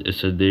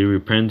they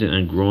repented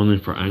and groaning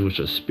for anguish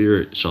of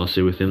spirit shall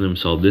say within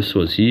themselves, this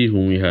was he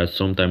whom we had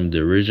sometime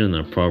derision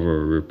and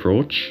proverb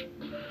reproach.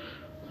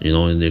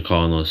 And they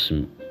calling us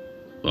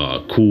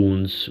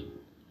coons.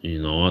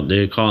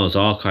 They calling us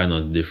all kind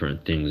of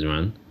different things,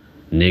 man.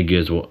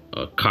 Niggas,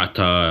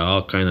 kata,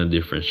 all kind of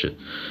different shit.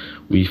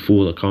 We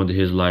fool accounted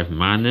his life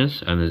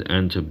madness and his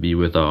end to be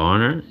without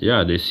honor.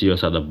 Yeah, they see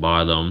us at the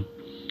bottom.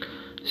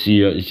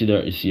 You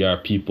see our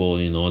people,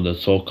 the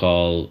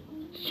so-called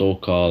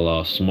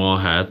small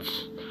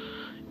hats.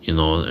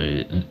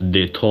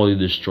 They totally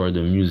destroyed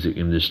the music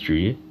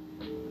industry.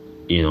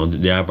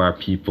 They have our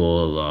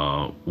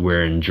people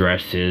wearing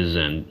dresses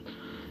and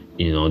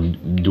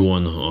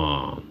doing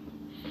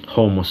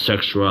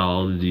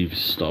homosexuality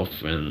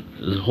stuff and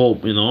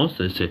hope, so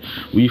they say,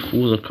 we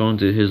fools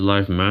accounted his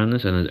life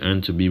madness and his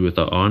end to be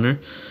without honor.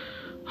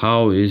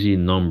 How is he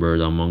numbered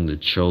among the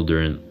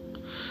children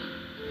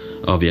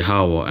of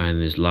Yahweh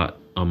and his lot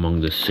among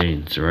the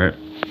saints, right?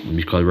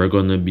 Because we're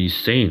gonna be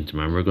saints,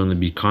 man. We're gonna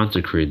be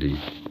consecrated,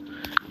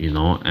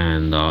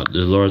 and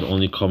the Lord's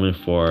only coming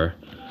for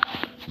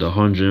the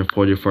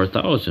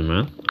 144,000,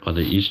 man, of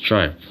each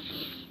tribe,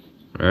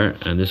 right?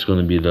 And this is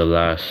gonna be the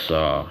last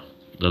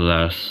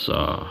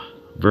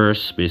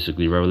verse,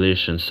 basically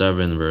Revelation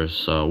 7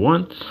 verse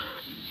 1,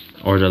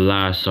 or the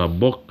last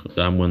book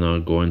that I'm gonna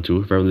go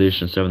into,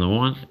 Revelation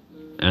 7:1.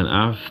 And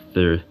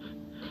after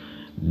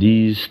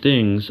these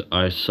things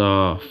I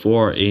saw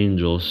 4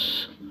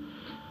 angels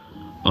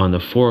on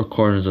the 4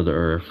 corners of the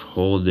earth,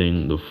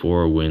 holding the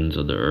 4 winds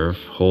of the earth,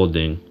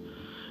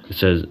 it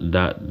says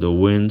that the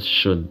winds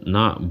should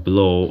not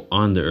blow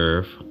on the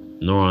earth,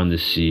 nor on the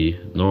sea,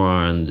 nor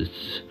on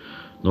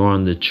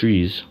the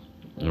trees.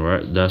 All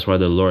right, that's why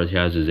the Lord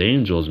has his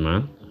angels,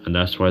 man, and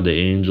that's why the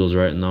angels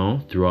right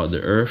now throughout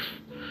the earth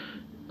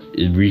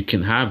is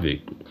wreaking havoc.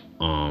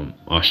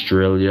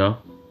 Australia,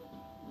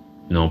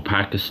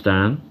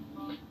 Pakistan,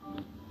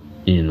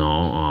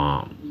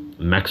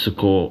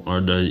 Mexico, or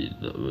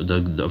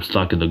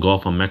the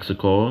Gulf of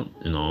Mexico,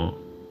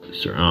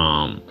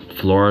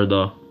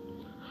 Florida,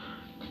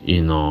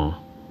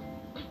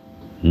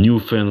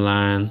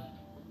 Newfoundland,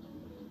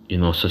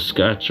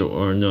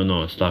 Saskatchewan,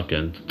 or it's like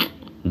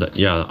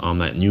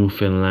like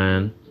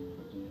Newfoundland,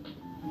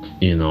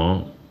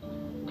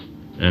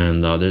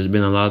 and there's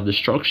been a lot of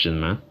destruction,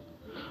 man,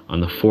 on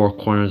the 4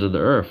 corners of the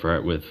earth,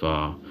 right? With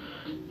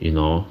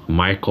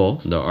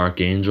Michael, the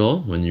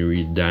archangel, when you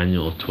read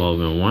Daniel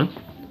 12:1.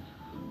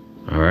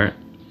 All right,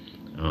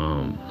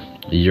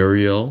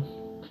 Uriel,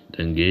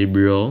 then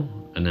Gabriel,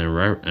 and then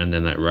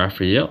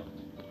Raphael.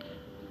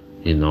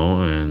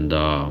 And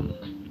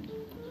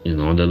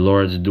the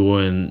Lord's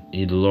doing.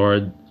 The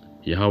Lord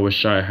Yahweh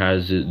Shai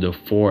has the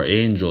four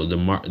angels,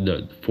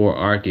 the four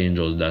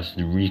archangels that's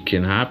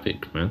wreaking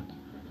havoc, man,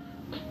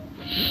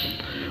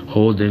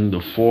 holding the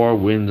four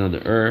winds of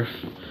the earth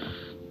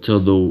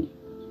till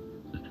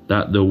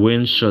that the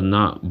wind should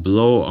not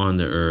blow on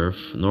the earth,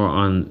 nor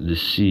on the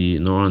sea,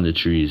 nor on the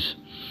trees.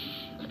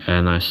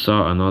 And I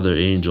saw another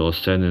angel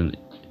ascending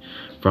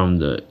from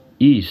the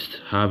east,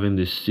 having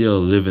the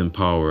seal living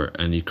power,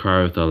 and he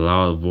cried with a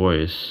loud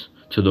voice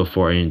to the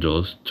four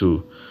angels,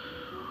 to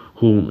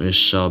whom it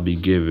shall be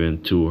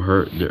given to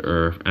hurt the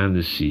earth and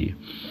the sea,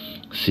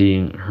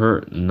 seeing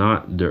hurt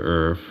not the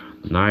earth,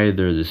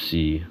 neither the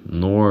sea,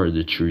 nor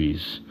the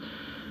trees,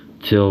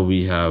 till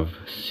we have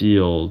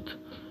sealed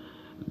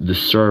the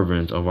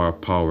servant of our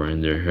power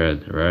in their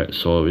head. Right?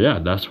 So yeah,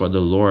 that's what the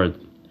Lord,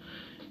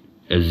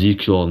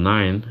 Ezekiel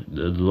 9,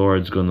 the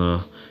Lord's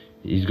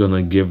he's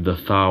gonna give the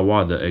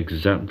Thawa, the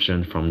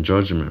exemption from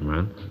judgment,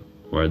 man,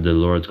 where the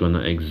Lord's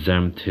gonna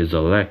exempt his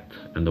elect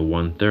and the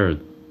 1/3,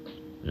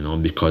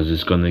 because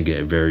it's gonna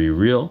get very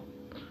real.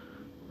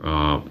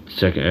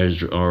 Second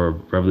Ezra, or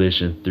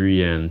Revelation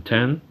 3 and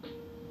 10,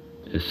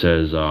 it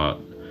says the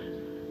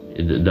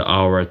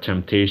hour of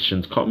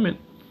temptation's coming,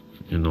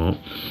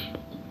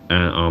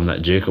 and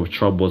that Jacob's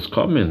trouble is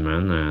coming,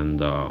 man, and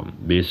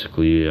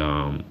basically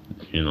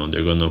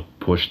they're gonna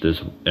push this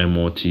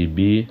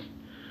MOTB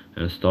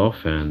and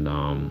stuff, and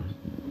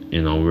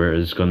where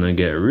it's gonna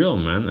get real,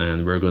 man,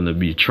 and we're gonna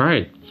be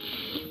tried.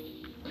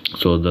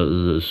 So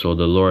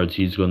the Lord,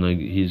 he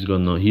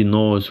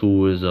knows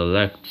who his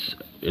elect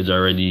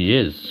already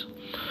is,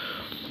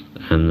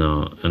 and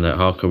that,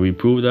 how can we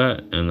prove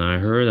that? And I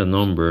heard a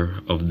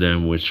number of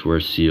them which were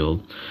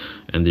sealed,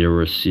 and they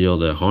were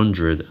sealed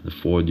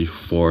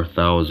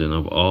 144,000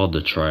 of all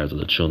the tribes of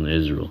the children of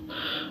Israel.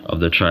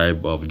 Of the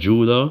tribe of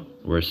Judah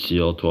were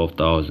sealed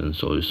 12,000.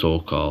 So the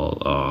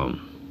so-called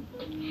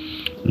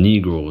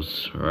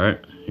Negroes, right,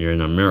 here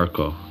in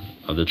America.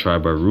 Of the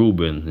tribe of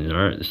Reuben,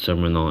 right, the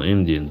Seminole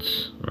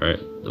Indians, right,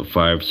 the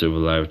 5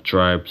 civilized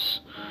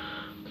tribes.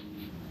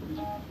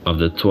 Of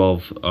the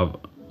 12 of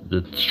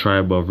the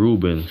tribe of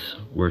Reuben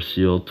were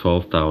sealed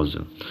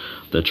 12,000.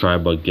 The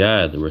tribe of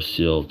Gad were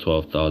sealed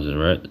 12,000,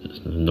 right?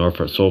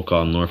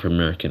 So-called North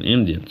American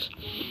Indians.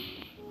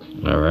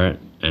 All right,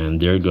 and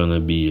they're gonna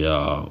be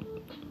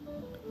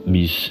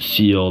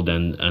sealed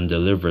and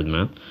delivered,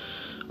 man.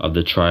 Of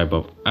the tribe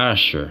of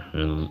Asher,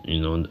 and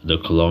the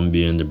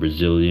Colombian, the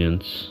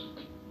Brazilians,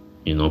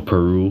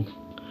 Peru,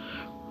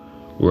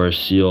 were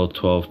sealed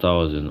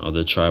 12,000. Of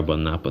the tribe of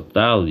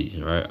Naphtali,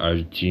 right,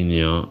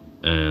 Argentina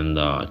and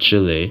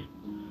Chile,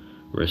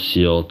 were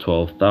sealed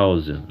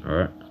 12,000,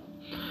 right?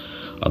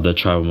 Of the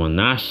tribe of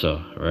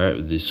Manasseh,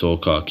 right, the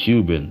so-called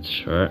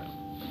Cubans, right,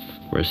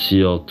 were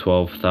sealed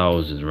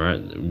 12,000,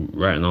 right?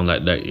 Now,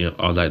 like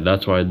that,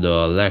 that's why the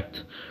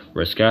elect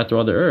were scattered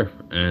throughout the earth,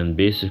 and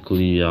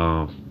basically,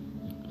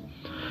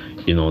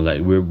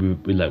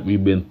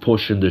 we've been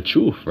pushing the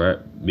truth, right?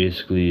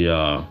 Basically,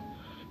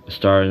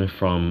 starting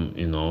from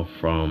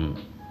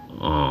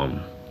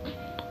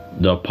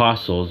the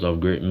apostles of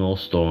Great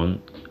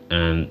Millstone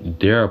and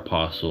their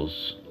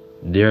apostles,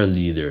 their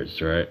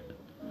leaders, right?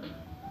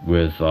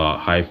 With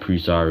High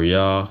Priest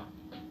Arya,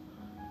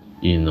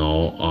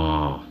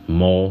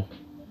 Mo,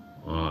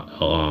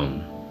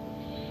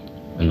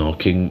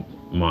 King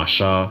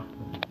Masha,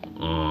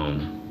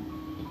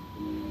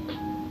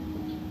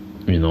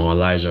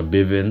 Elijah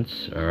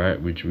Bivens, all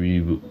right, which we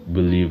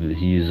believe that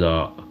he's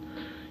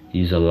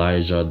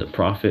Elijah the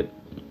prophet.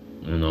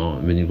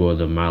 When you go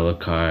to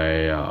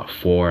Malachi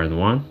 4 and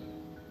 1,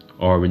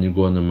 or when you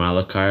go into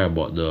Malachi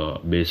about the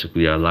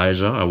basically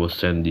Elijah, I will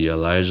send the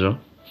Elijah,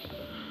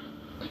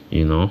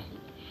 and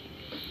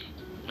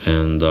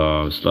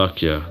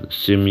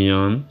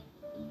Simeon,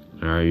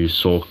 all right, you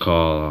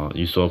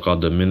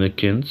so-called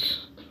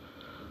Dominicans,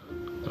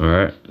 all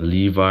right,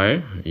 Levi,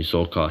 you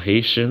so-called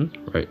Haitian,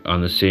 right,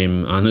 on the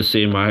same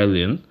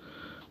island,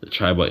 the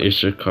tribe of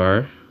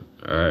Issachar,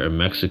 all right,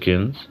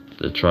 Mexicans,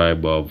 the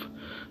tribe of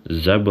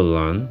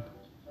Zebulun,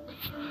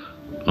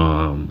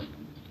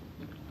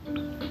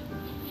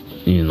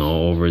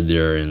 over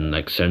there in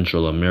like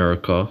Central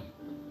America,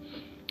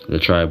 the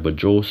tribe of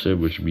Joseph,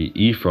 which would be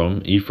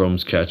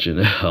Ephraim's catching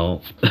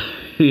hell,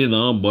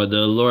 but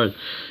the Lord,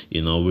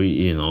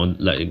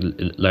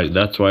 like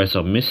that's why it's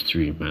a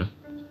mystery, man.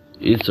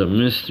 It's a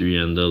mystery,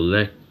 and the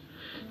elect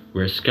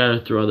were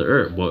scattered throughout the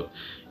earth, but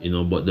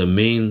the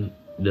main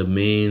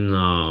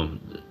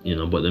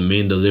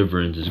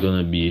deliverance is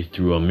gonna be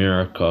through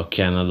America,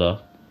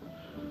 Canada,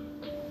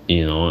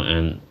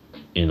 and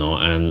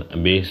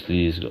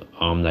basically it's,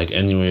 like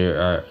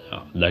anywhere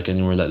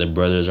that the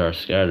brothers are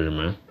scattered,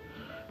 man,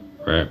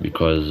 right?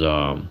 Because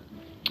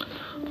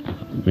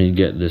let me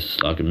get this.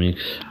 I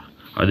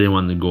didn't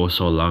want to go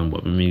so long,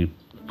 but let me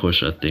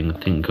push a thing.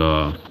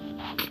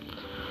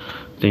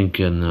 Think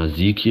in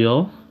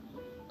Ezekiel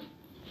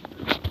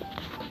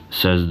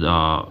says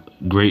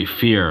great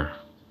fear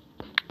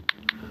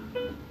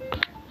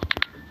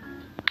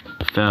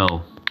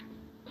fell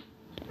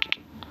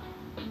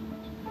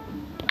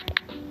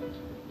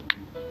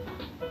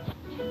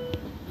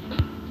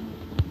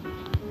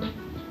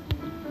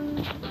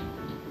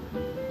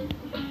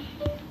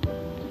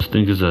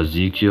think it's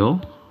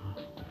Ezekiel.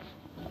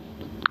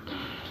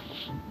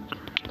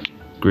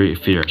 Great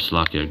fear,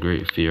 Slakia,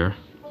 great fear.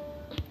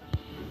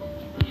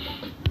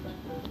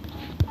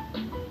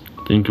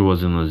 I think it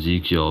was in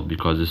Ezekiel,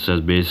 because it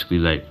says basically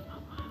like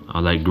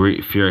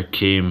great fear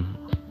came,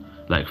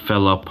 like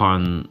fell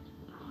upon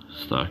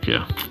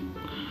Slakia.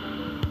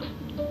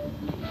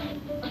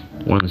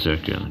 1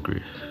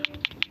 second,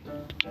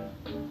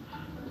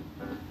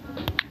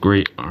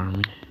 great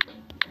army.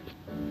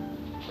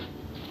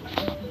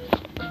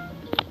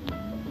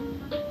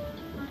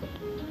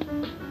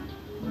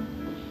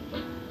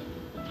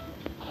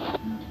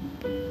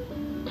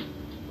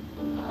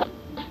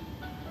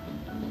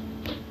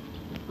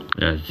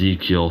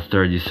 Ezekiel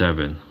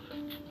 37.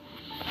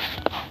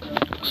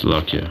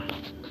 Slovakia.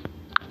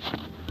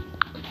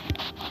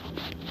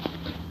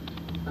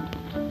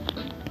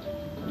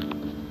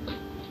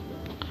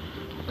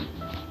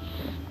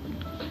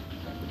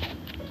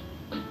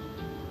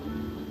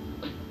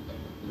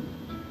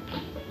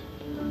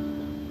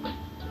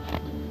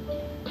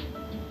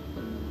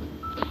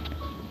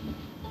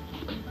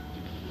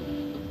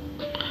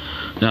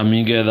 Now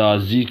me get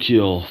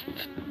Ezekiel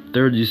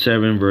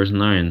 37 verse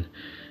 9.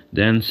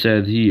 Then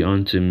said he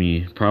unto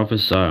me,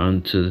 prophesy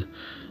unto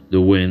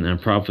the wind,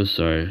 and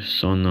prophesy,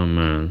 son of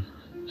man,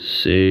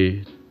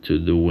 say to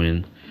the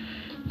wind,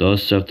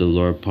 thus saith the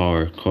Lord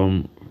power,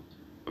 come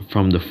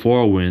from the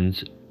four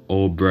winds,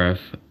 O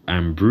breath,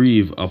 and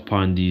breathe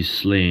upon these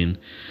slain,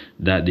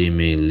 that they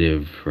may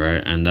live.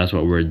 Right? And that's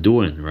what we're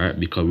doing, right?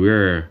 Because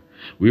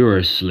we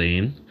were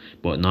slain,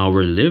 but now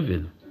we're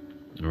living,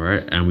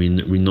 right? And we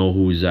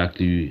know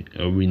exactly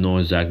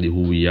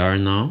who we are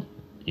now.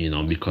 You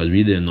know, because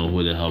we didn't know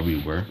who the hell we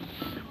were.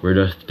 We're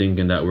just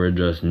thinking that we're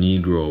just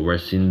Negro,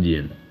 West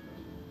Indian,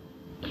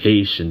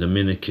 Haitian,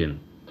 Dominican,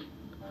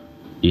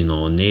 you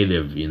know,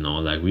 native, you know,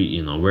 like we,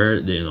 you know, we're,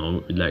 you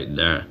know, like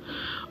that.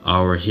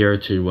 Our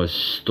heritage was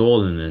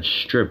stolen and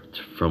stripped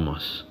from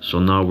us. So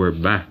now we're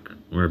back.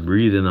 We're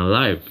breathing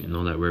alive, you know,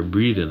 like we're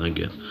breathing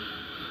again.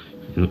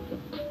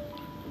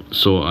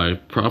 So I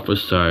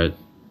prophesied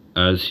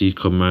as he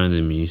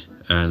commanded me,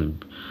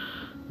 and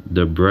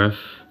the breath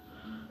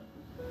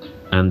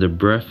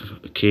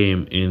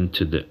came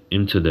into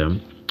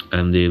them,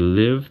 and they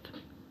lived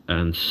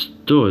and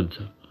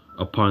stood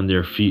upon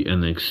their feet,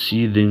 an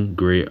exceeding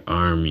great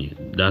army.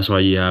 That's why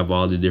you have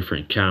all the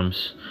different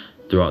camps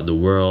throughout the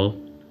world,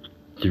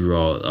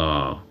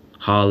 throughout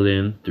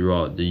Holland,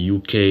 throughout the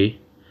UK,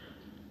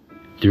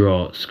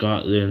 throughout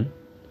Scotland,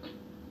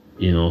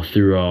 you know,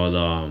 throughout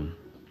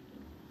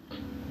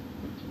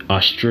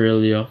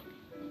Australia,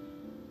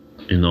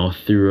 you know,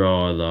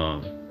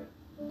 throughout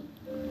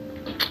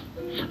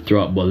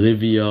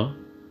Bolivia,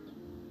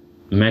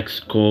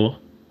 Mexico,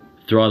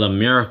 throughout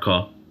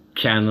America,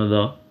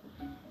 Canada,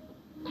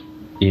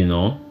 you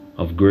know,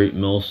 of Great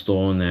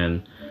Millstone,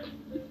 and,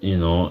 you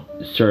know,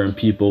 certain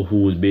people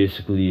who is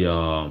basically, you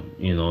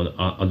know,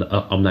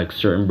 I'm like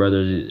certain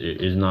brothers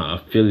is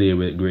not affiliated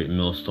with Great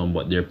Millstone,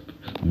 but they're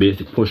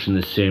basically pushing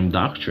the same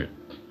doctrine.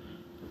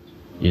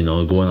 You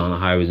know, going on the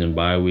highways and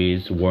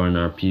byways, warning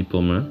our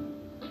people, man.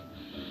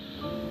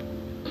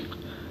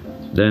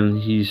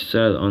 Then he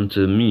said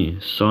unto me,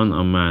 son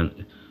of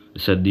man, he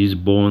said, these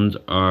bones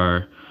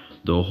are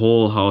the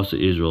whole house of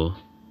Israel.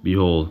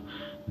 Behold,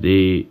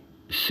 they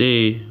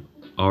say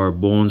our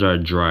bones are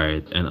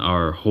dried, and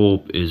our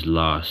hope is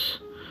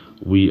lost.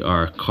 We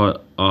are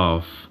cut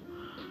off.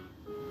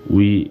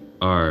 We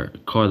are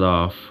cut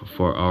off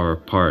for our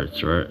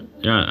parts, right?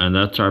 Yeah, and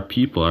that's our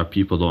people. Our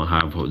people don't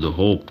have the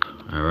hope,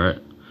 all right?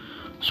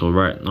 So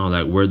right now,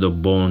 like, we're the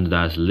bones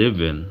that's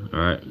living,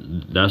 right?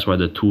 That's why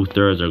the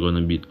 2/3 are going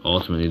to be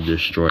ultimately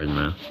destroyed,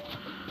 man,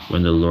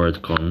 when the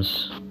Lord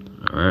comes,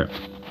 all right?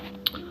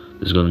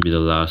 This is going to be the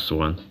last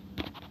one,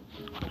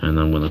 and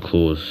I'm going to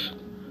close.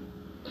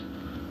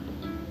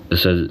 It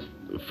says,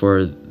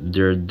 for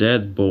their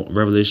dead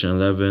Revelation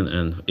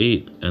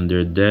 11:8, and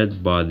their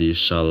dead bodies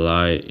shall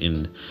lie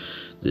in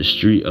the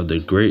street of the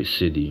great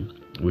city,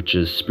 which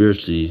is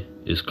spiritually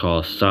is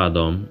called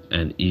Sodom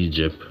and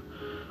Egypt,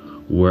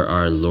 where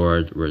our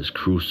Lord was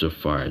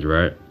crucified,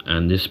 right?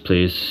 And this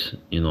place,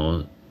 you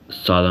know,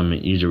 Sodom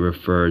and Egypt,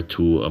 refer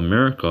to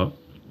America,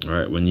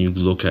 right? When you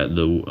look at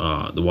the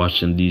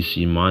Washington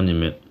D.C.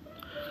 monument,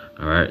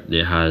 all right,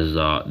 it has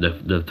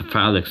the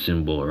phallic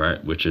symbol,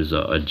 right, which is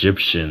a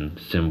Egyptian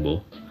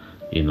symbol,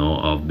 you know,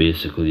 of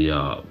basically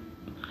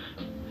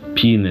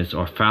penis,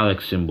 or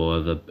phallic symbol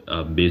of the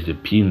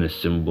basic penis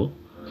symbol,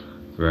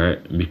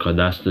 right? Because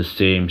that's the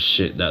same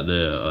shit that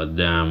the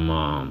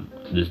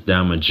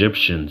damn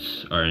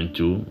Egyptians are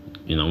into.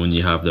 You know, when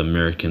you have the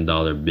American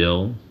dollar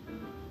bill,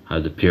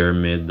 have the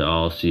pyramid, the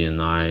all-seeing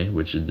eye,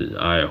 which is the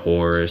eye of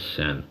Horus,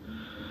 and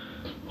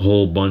a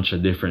whole bunch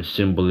of different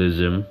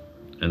symbolism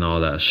and all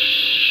that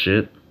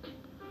shit.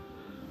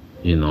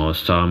 You know,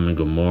 Sodom and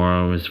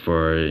Gomorrah is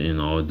for, you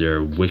know,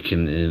 their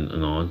wicked, you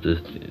know, the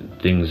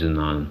things. And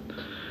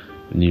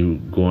when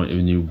you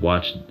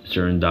watch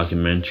certain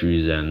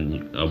documentaries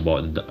and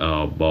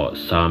about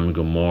Sodom and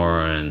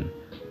Gomorrah, and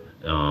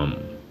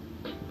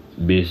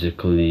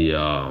basically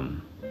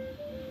when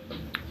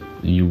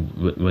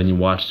you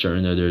watch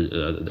certain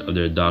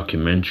other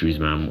documentaries,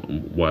 man,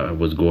 what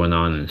was going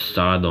on in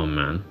Sodom,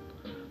 man,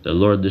 the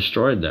Lord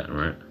destroyed that,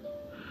 right?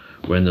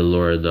 When the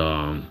Lord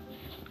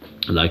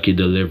like he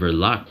delivered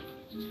Lot,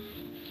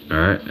 all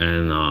right,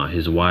 and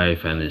his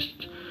wife and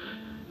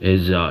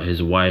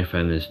his wife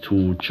and his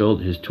two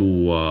children, his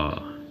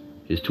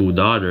two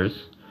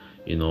daughters,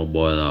 you know,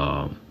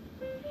 but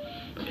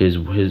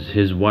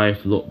his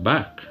wife looked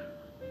back,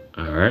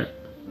 all right,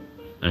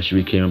 and she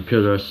became a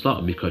pillar of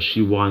salt because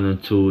she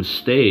wanted to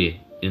stay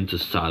into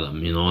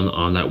Sodom, you know,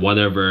 on like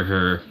whatever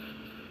her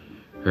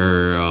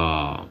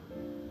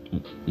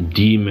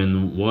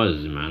demon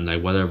was, man,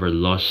 like whatever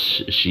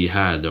lust she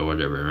had or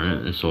whatever, right?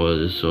 And so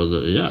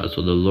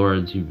the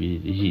Lord,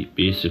 he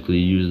basically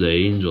used the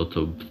angel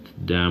to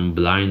damn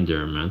blind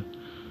her, man,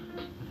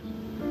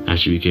 and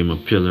she became a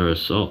pillar of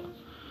salt.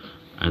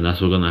 And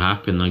that's what's gonna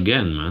happen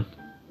again, man.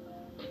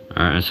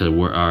 Alright, I said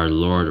we're our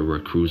Lord,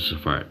 we're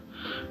crucified,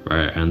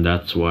 right? And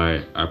that's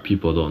why our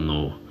people don't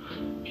know,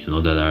 you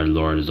know, that our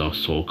Lord is a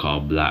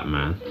so-called black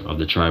man of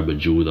the tribe of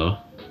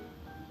Judah.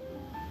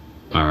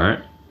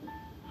 Alright,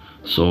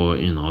 so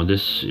you know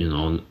this, you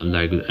know,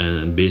 like,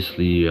 and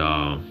basically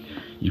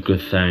you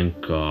could thank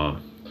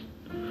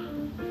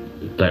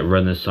that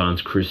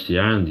Renaissance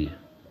Christianity,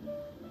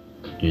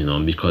 you know,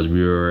 because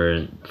we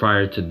were,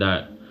 prior to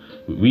that,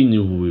 we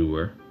knew who we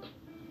were,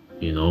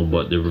 you know,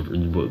 but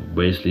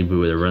basically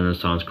with the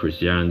Renaissance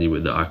Christianity,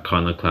 with the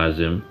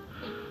iconoclasm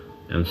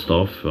and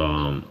stuff,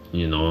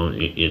 you know,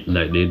 it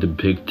like they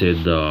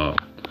depicted a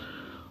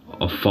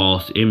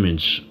false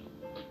image,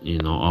 you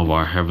know, of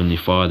our Heavenly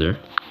Father.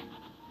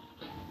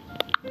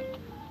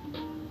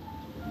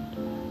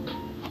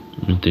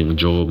 I think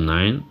Job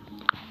 9.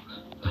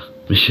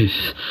 I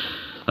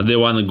didn't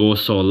want to go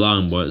so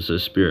long, but it's a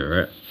spirit,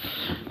 right?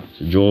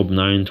 Job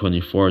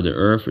 9:24. The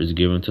earth is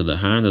given to the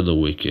hand of the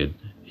wicked.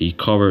 He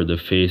covered the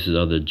faces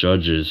of the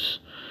judges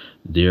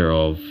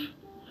thereof.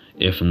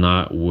 If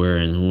not, where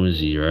and who is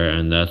he, right?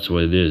 And that's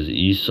what it is.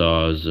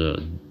 Esau is a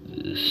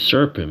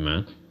serpent,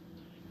 man.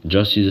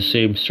 Just he's the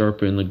same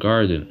serpent in the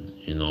garden,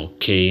 you know,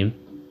 Cain.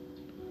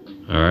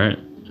 Alright?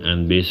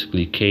 And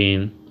basically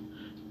Cain,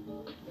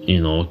 you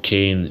know,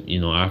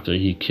 after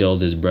he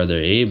killed his brother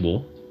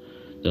Abel,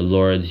 the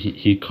Lord,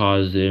 he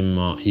caused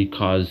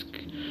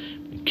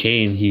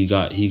Cain, he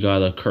got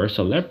a curse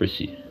of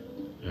leprosy.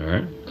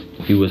 Alright?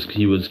 He was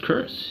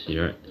cursed,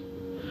 right?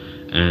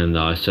 And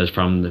it says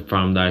from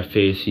thy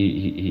face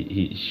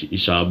he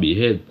shall be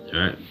hid,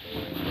 right?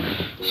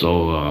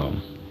 So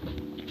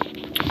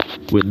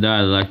with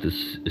that, I'd like to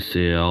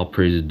say all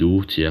praise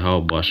due to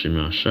Yahweh Bashim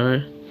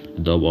Yashai.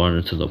 Double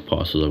honor to the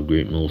apostles of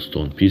Great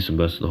Millstone. Peace and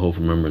blessings to the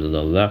hopeful members of the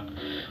elect.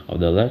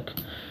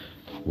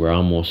 We're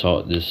almost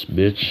out this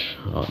bitch,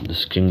 out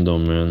this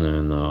kingdom, man,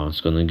 and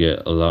it's gonna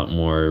get a lot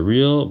more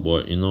real.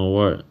 But you know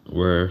what?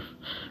 We're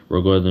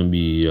gonna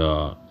be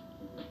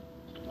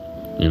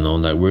you know,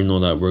 like we know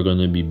that we're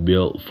gonna be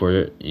built for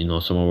it. You know,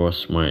 some of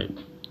us might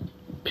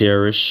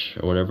perish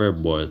or whatever,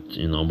 but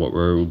you know, but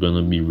we're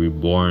gonna be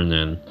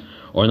reborn,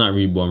 or not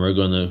reborn. We're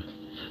gonna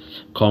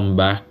come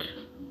back,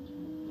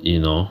 you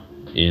know,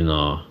 in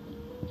the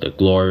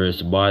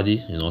glorious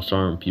body. You know,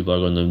 some people are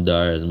gonna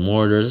die as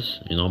martyrs,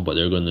 you know, but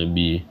they're gonna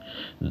be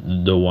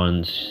the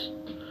ones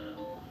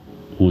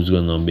who's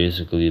gonna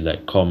basically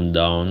like come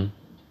down,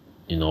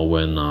 you know,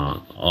 when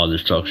all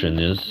destruction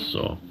is.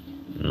 So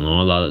you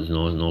know, a lot of, you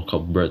know,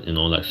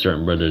 like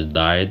certain brothers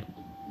died,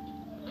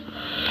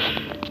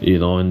 you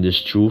know, in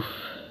this truth,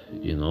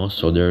 you know,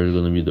 so they're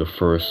gonna be the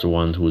first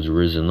one who's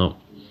risen up.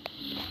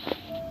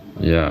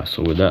 Yeah,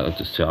 so with that,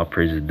 let's say all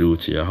praise is due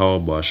to Yahweh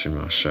Bashim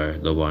Yashai,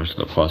 the launch to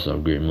the apostle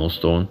of Great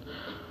Millstone.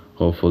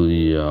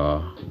 Hopefully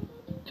like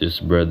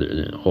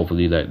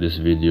this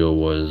video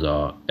was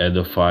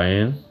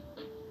edifying.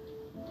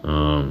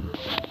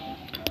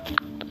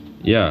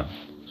 Yeah,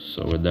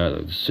 so with that,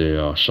 let's say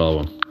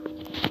shalom.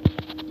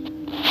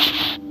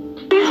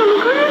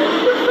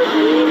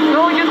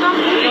 No, yo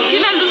tampoco. Y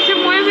la luz se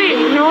mueve.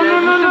 No. Pero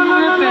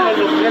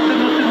los gatos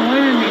no se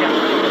mueven, mira.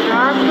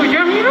 Exacto,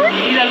 ya mira.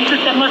 Y la luz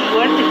está más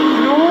fuerte.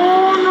 No.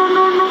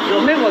 Yo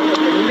me voy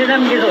porque a mí me da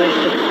miedo eso.